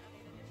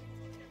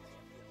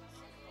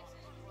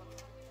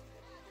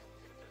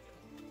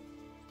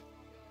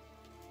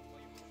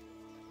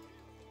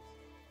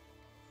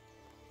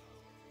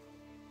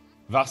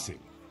 Vasil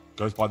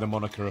goes by the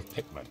moniker of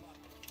Pickman.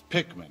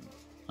 Pickman?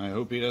 I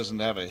hope he doesn't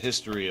have a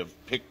history of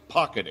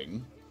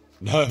pickpocketing.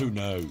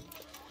 No.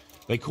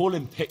 They call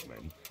him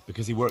Pickman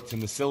because he worked in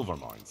the silver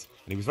mines,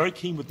 and he was very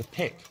keen with the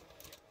pick.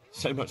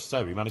 So much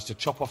so, he managed to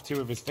chop off 2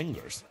 of his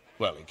fingers.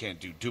 Well, he can't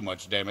do too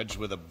much damage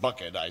with a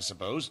bucket, I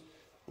suppose.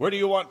 Where do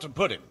you want to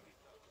put him?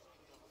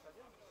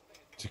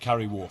 To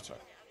carry water.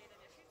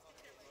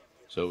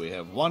 So we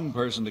have one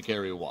person to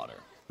carry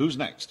water. Who's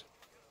next?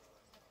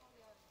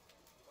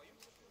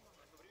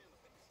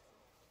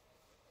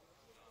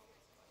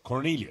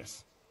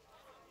 Cornelius.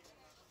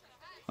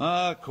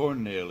 Ah,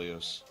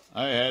 Cornelius.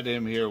 I had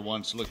him here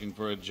once looking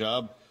for a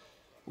job.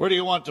 Where do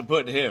you want to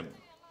put him?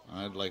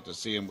 I'd like to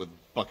see him with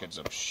buckets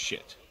of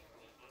shit.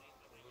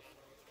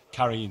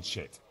 Carrying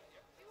shit.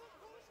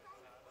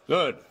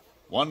 Good.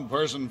 One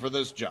person for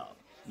this job.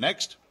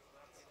 Next.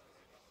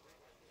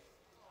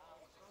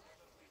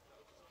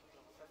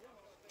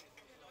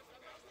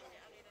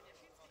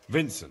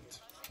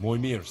 Vincent,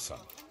 Moimir's son.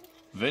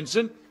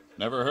 Vincent?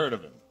 Never heard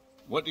of him.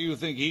 What do you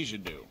think he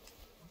should do?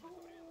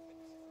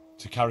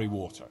 To carry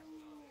water.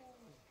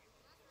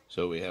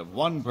 So we have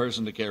one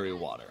person to carry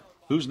water.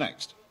 Who's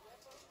next?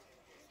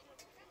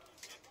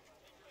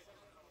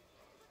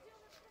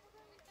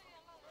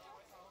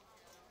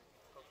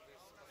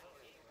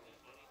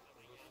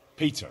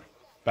 Peter,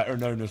 better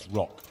known as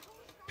Rock.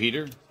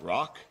 Peter?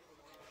 Rock?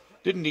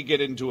 Didn't he get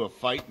into a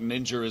fight and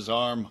injure his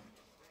arm?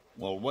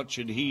 Well, what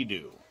should he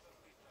do?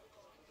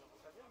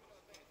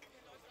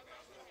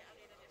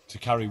 To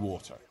carry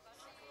water.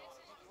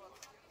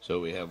 So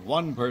we have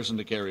one person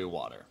to carry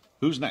water.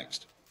 Who's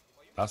next?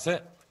 That's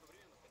it.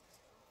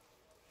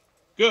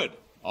 Good.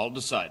 All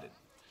decided.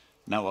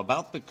 Now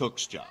about the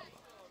cook's job.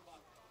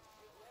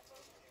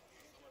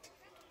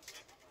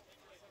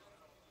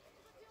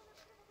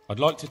 I'd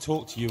like to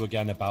talk to you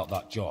again about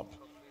that job.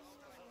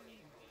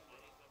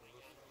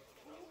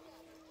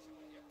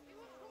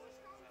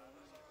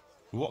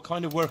 What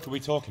kind of work are we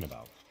talking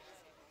about?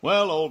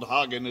 Well, old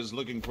Hagen is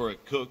looking for a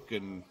cook,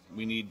 and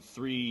we need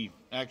 3,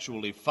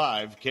 actually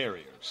 5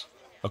 carriers.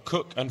 A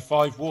cook and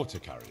 5 water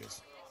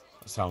carriers?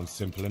 That sounds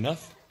simple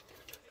enough.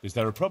 Is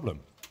there a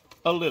problem?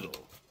 A little.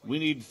 We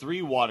need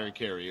 3 water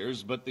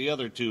carriers, but the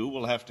other 2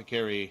 will have to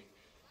carry...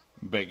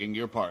 begging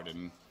your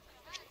pardon.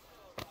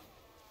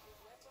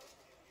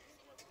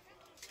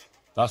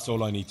 That's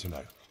all I need to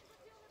know.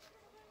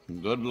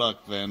 Good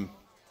luck, then.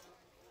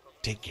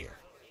 Take care.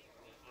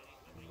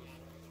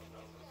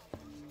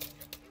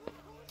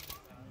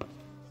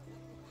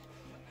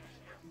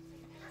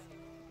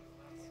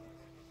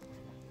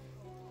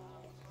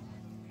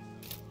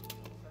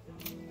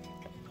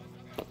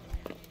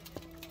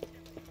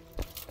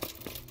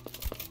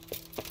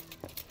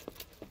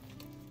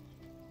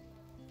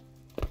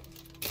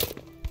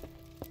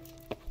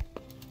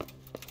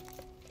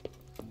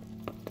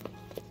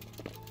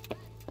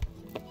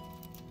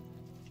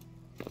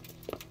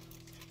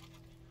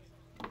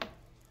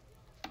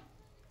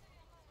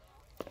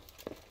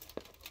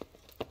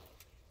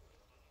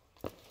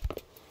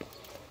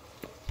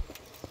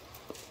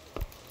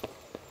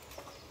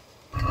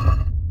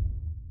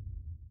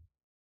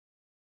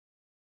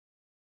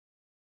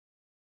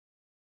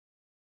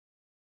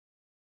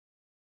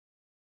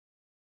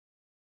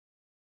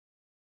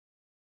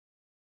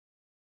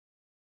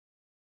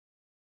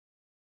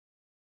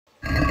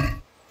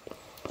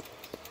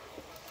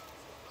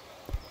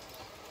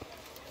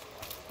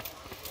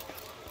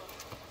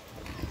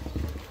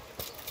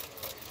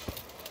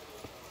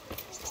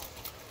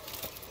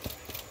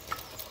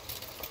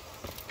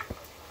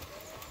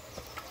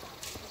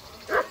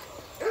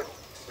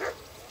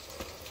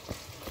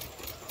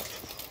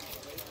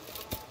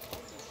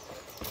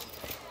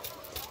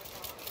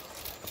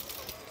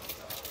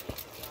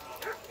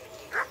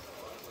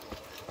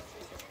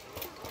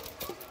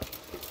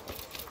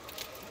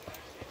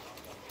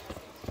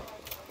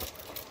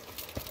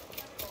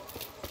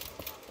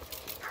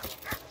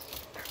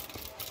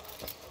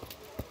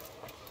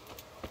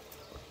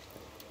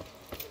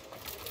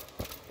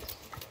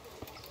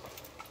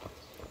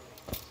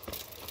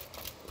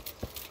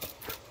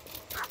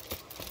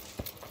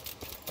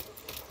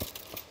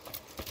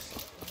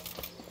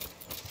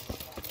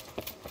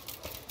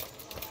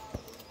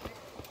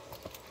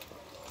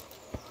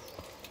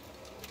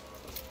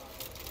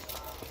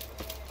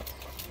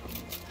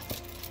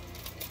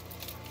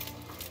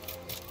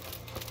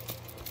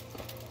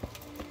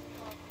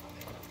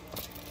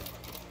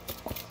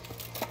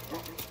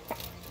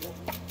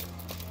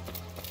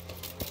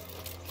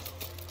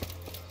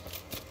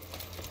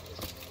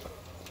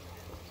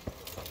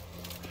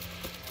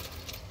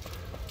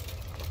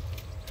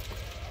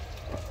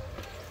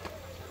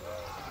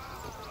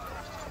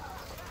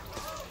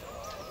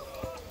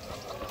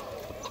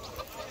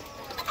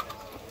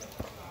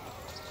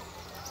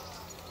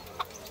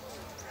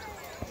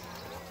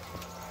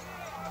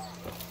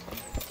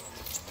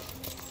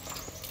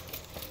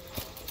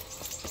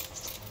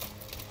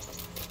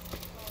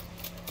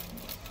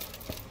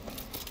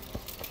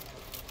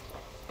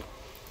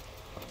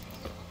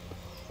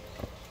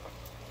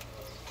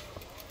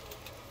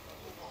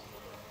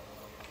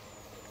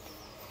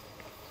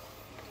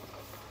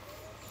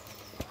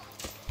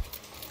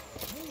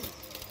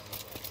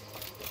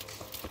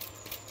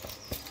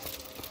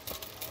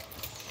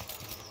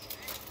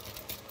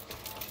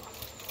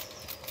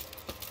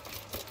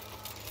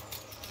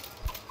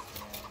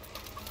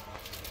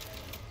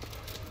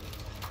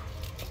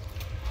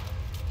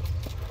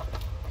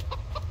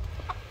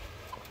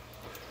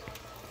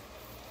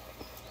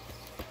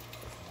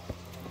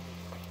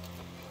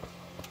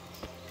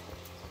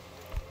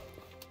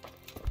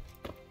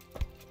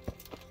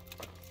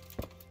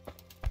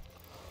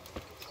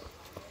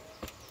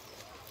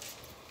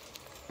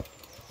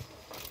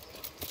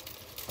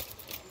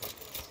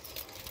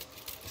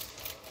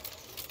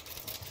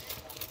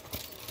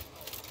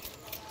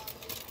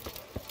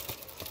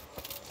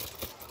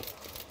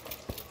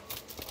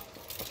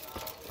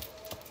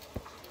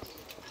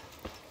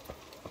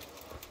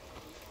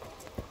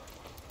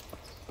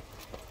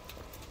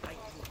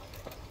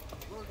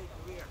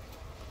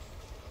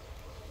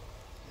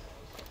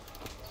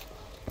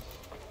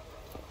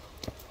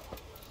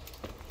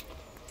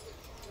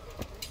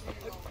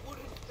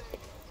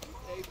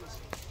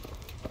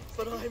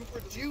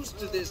 used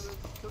to this.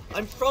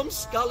 I'm from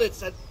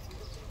Scullets and,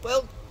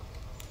 well,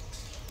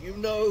 you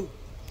know.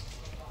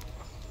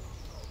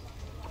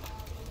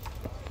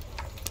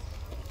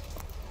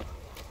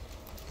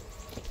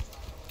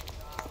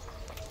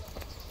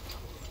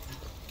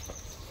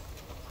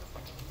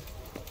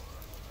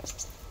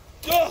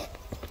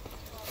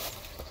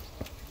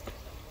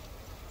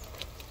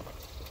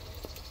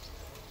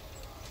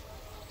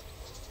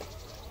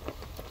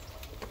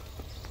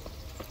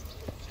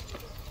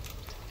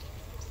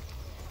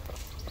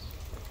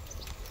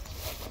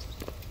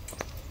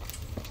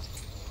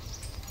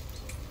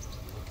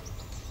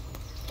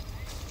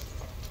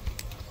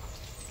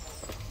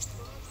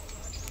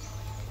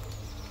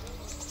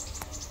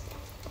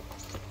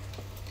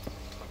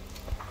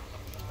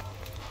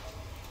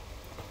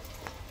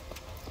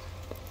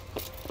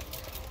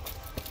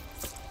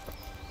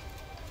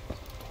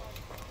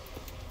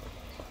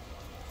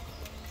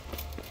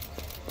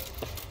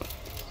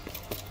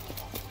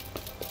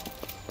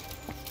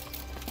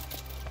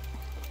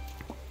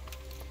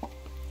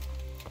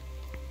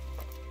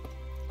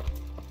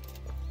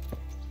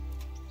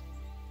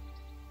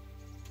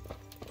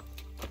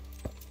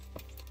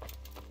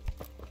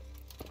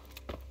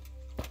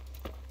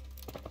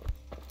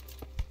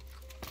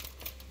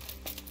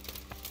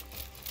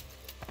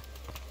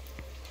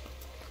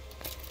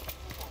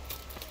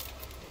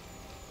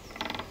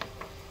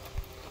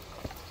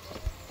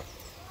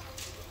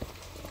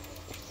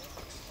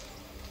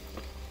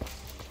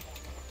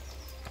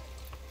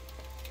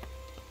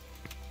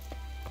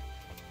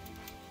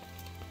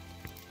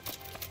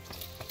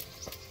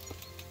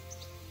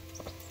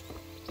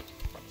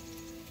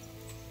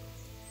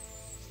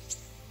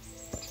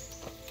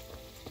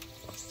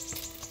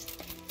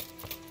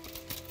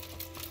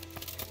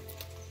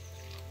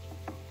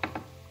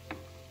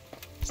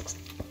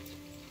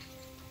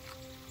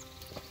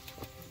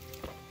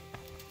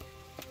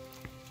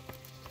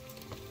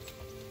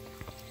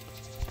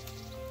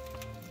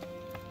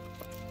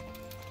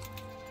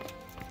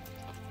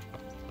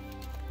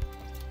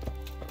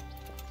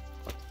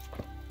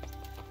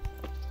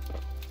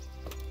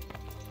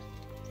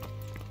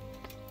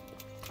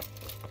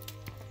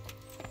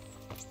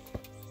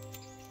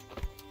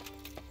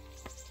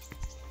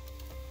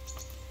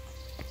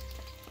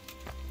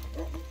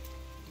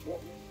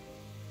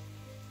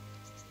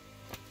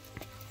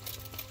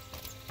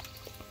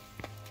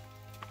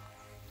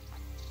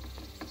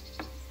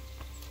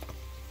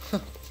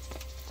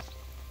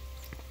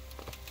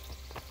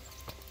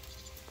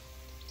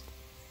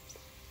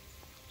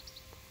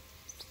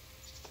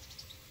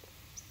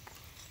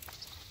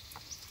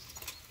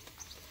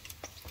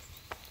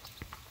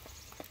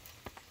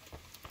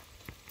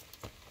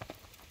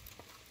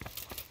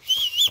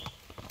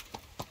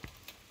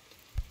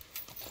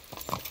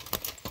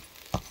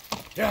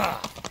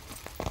 Yeah.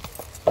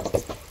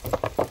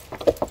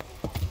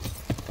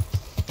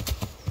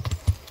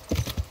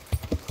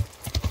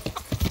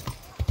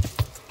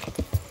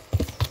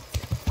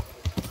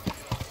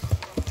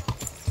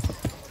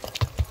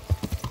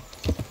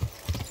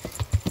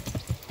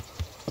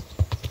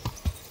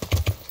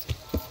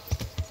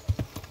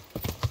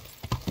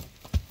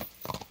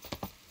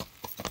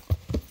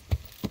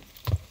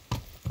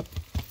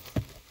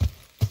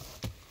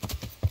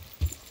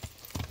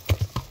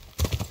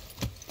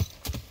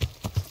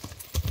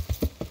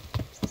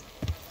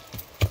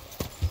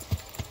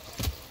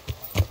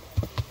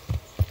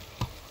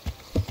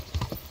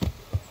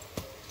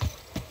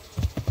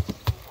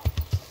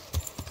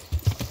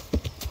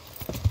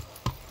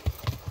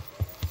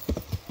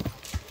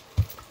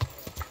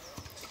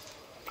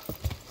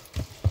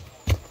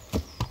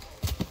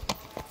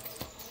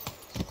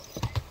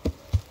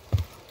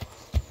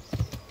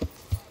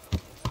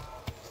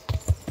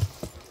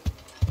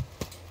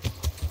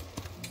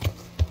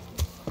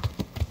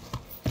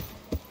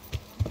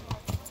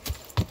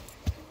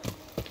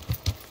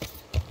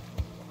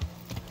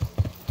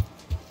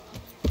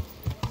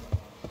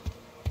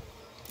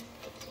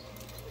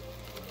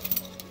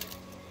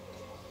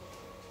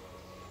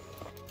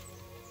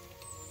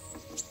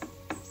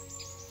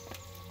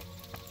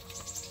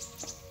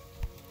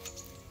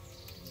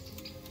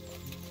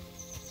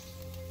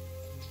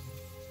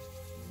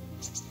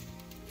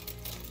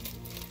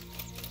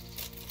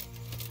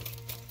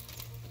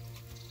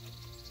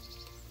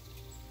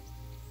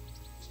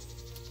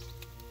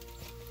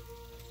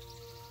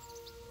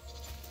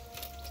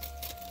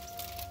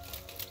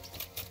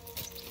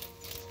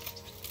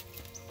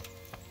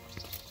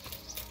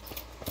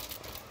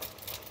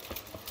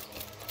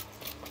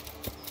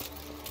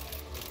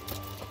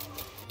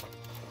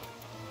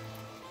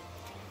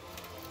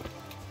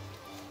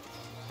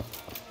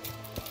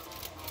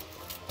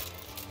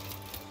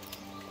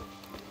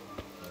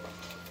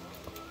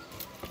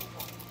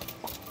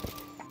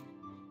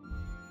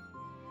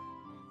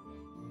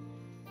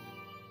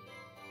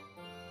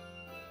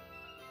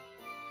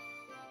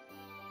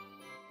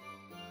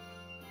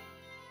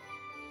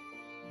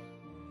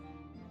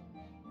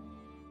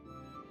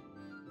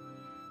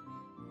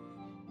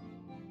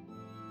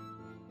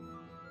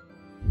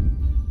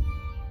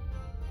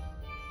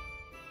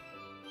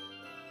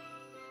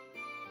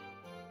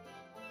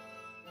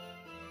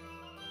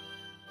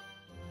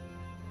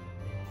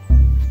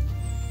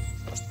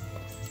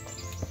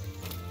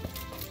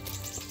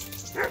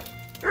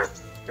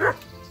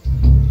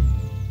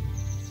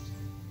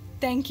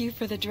 Thank you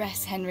for the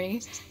dress,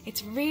 Henry.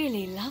 It's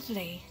really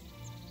lovely.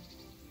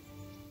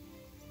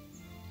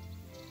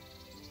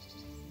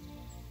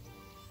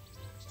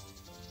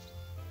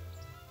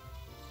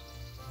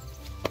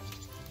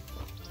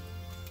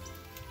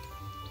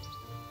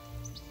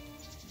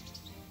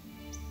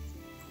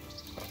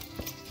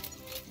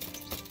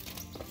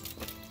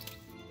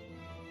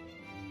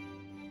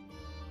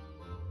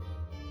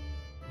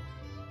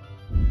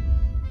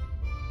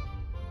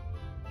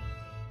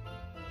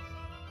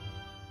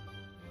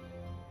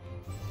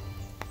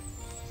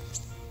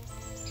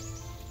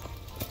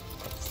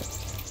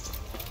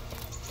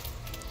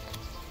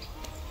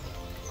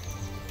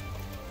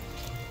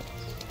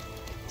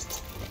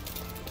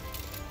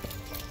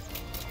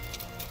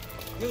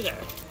 You there.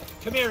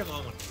 Come here a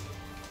moment.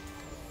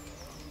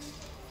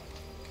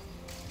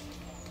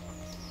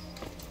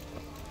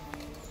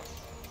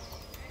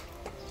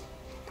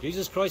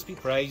 Jesus Christ be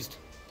praised.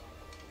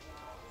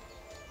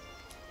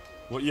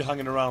 What are you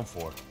hanging around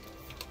for?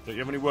 Don't you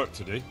have any work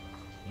to do?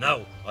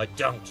 No, I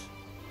don't.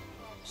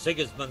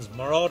 Sigismund's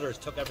marauders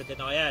took everything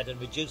I had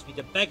and reduced me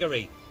to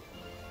beggary.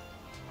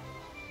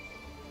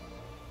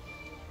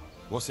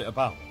 What's it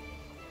about?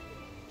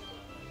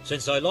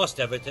 Since I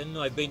lost everything,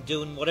 I've been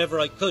doing whatever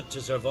I could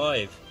to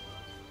survive.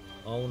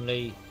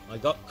 Only, I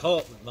got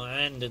caught with my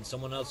hand in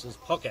someone else's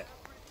pocket.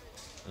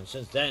 And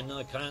since then,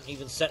 I can't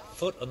even set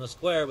foot on the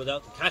square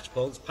without the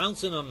catchpoles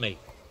pouncing on me.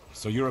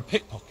 So you're a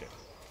pickpocket?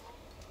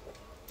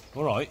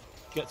 All right,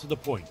 get to the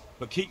point.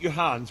 But keep your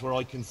hands where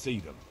I can see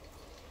them.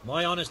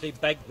 My honestly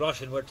begged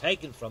groschen were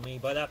taken from me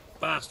by that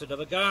bastard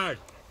of a guard,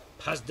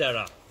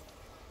 Pazdera.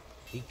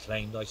 He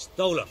claimed I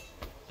stole them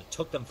and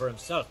took them for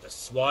himself, the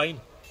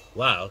swine.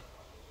 Well,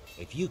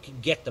 if you can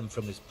get them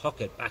from his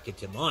pocket back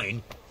into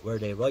mine, where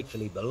they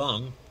rightfully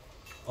belong,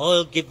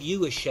 I'll give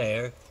you a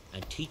share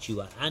and teach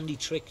you a handy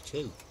trick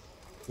too.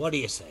 What do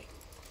you say?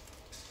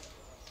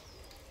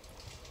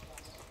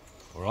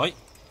 All right,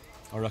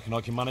 I reckon I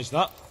can manage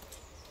that.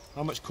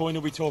 How much coin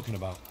are we talking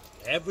about?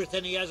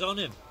 Everything he has on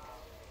him.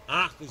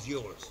 Half is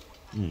yours.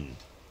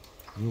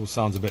 It all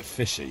sounds a bit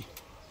fishy.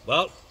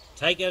 Well,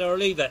 take it or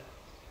leave it.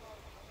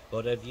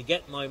 But if you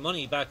get my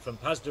money back from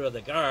Pazdera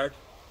the guard,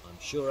 I'm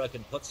sure I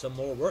can put some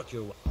more work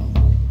your way.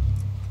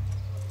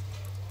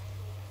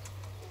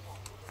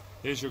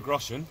 Here's your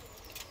groschen.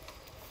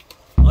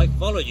 I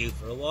followed you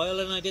for a while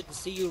and I didn't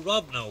see you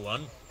rob no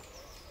one.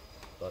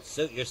 But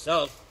suit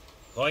yourself.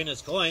 Coin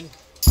is coin.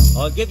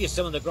 I'll give you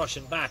some of the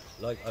groschen back,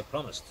 like I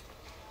promised.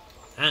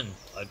 And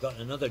I've got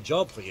another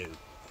job for you.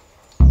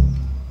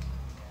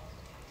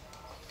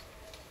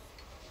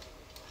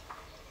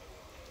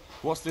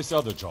 What's this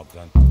other job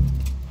then?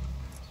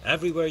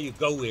 Everywhere you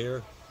go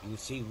here, you'll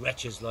see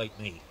wretches like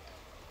me.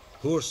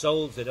 Poor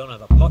souls that don't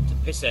have a pot to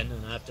piss in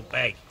and have to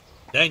beg.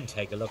 Then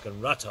take a look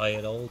and rat-eye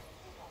it all.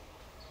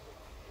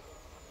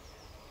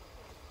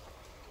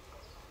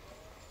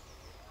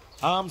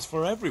 Alms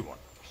for everyone.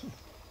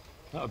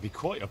 That would be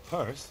quite a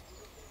purse.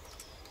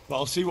 But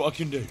I'll see what I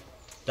can do.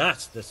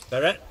 That's the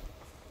spirit.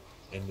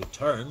 In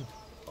return,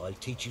 I'll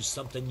teach you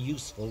something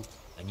useful,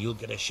 and you'll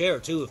get a share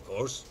too, of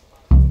course.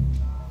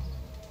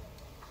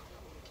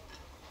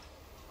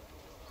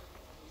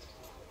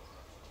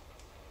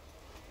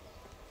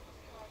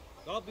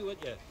 God be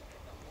with you.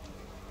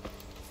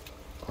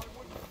 I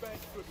wouldn't beg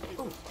good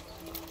people,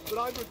 but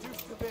I'm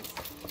reduced to this.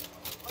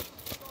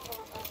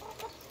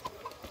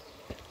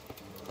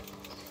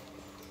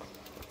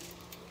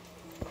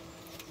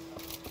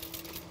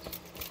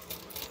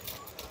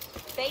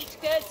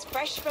 Baked goods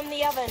fresh from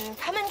the oven.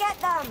 Come and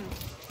get them.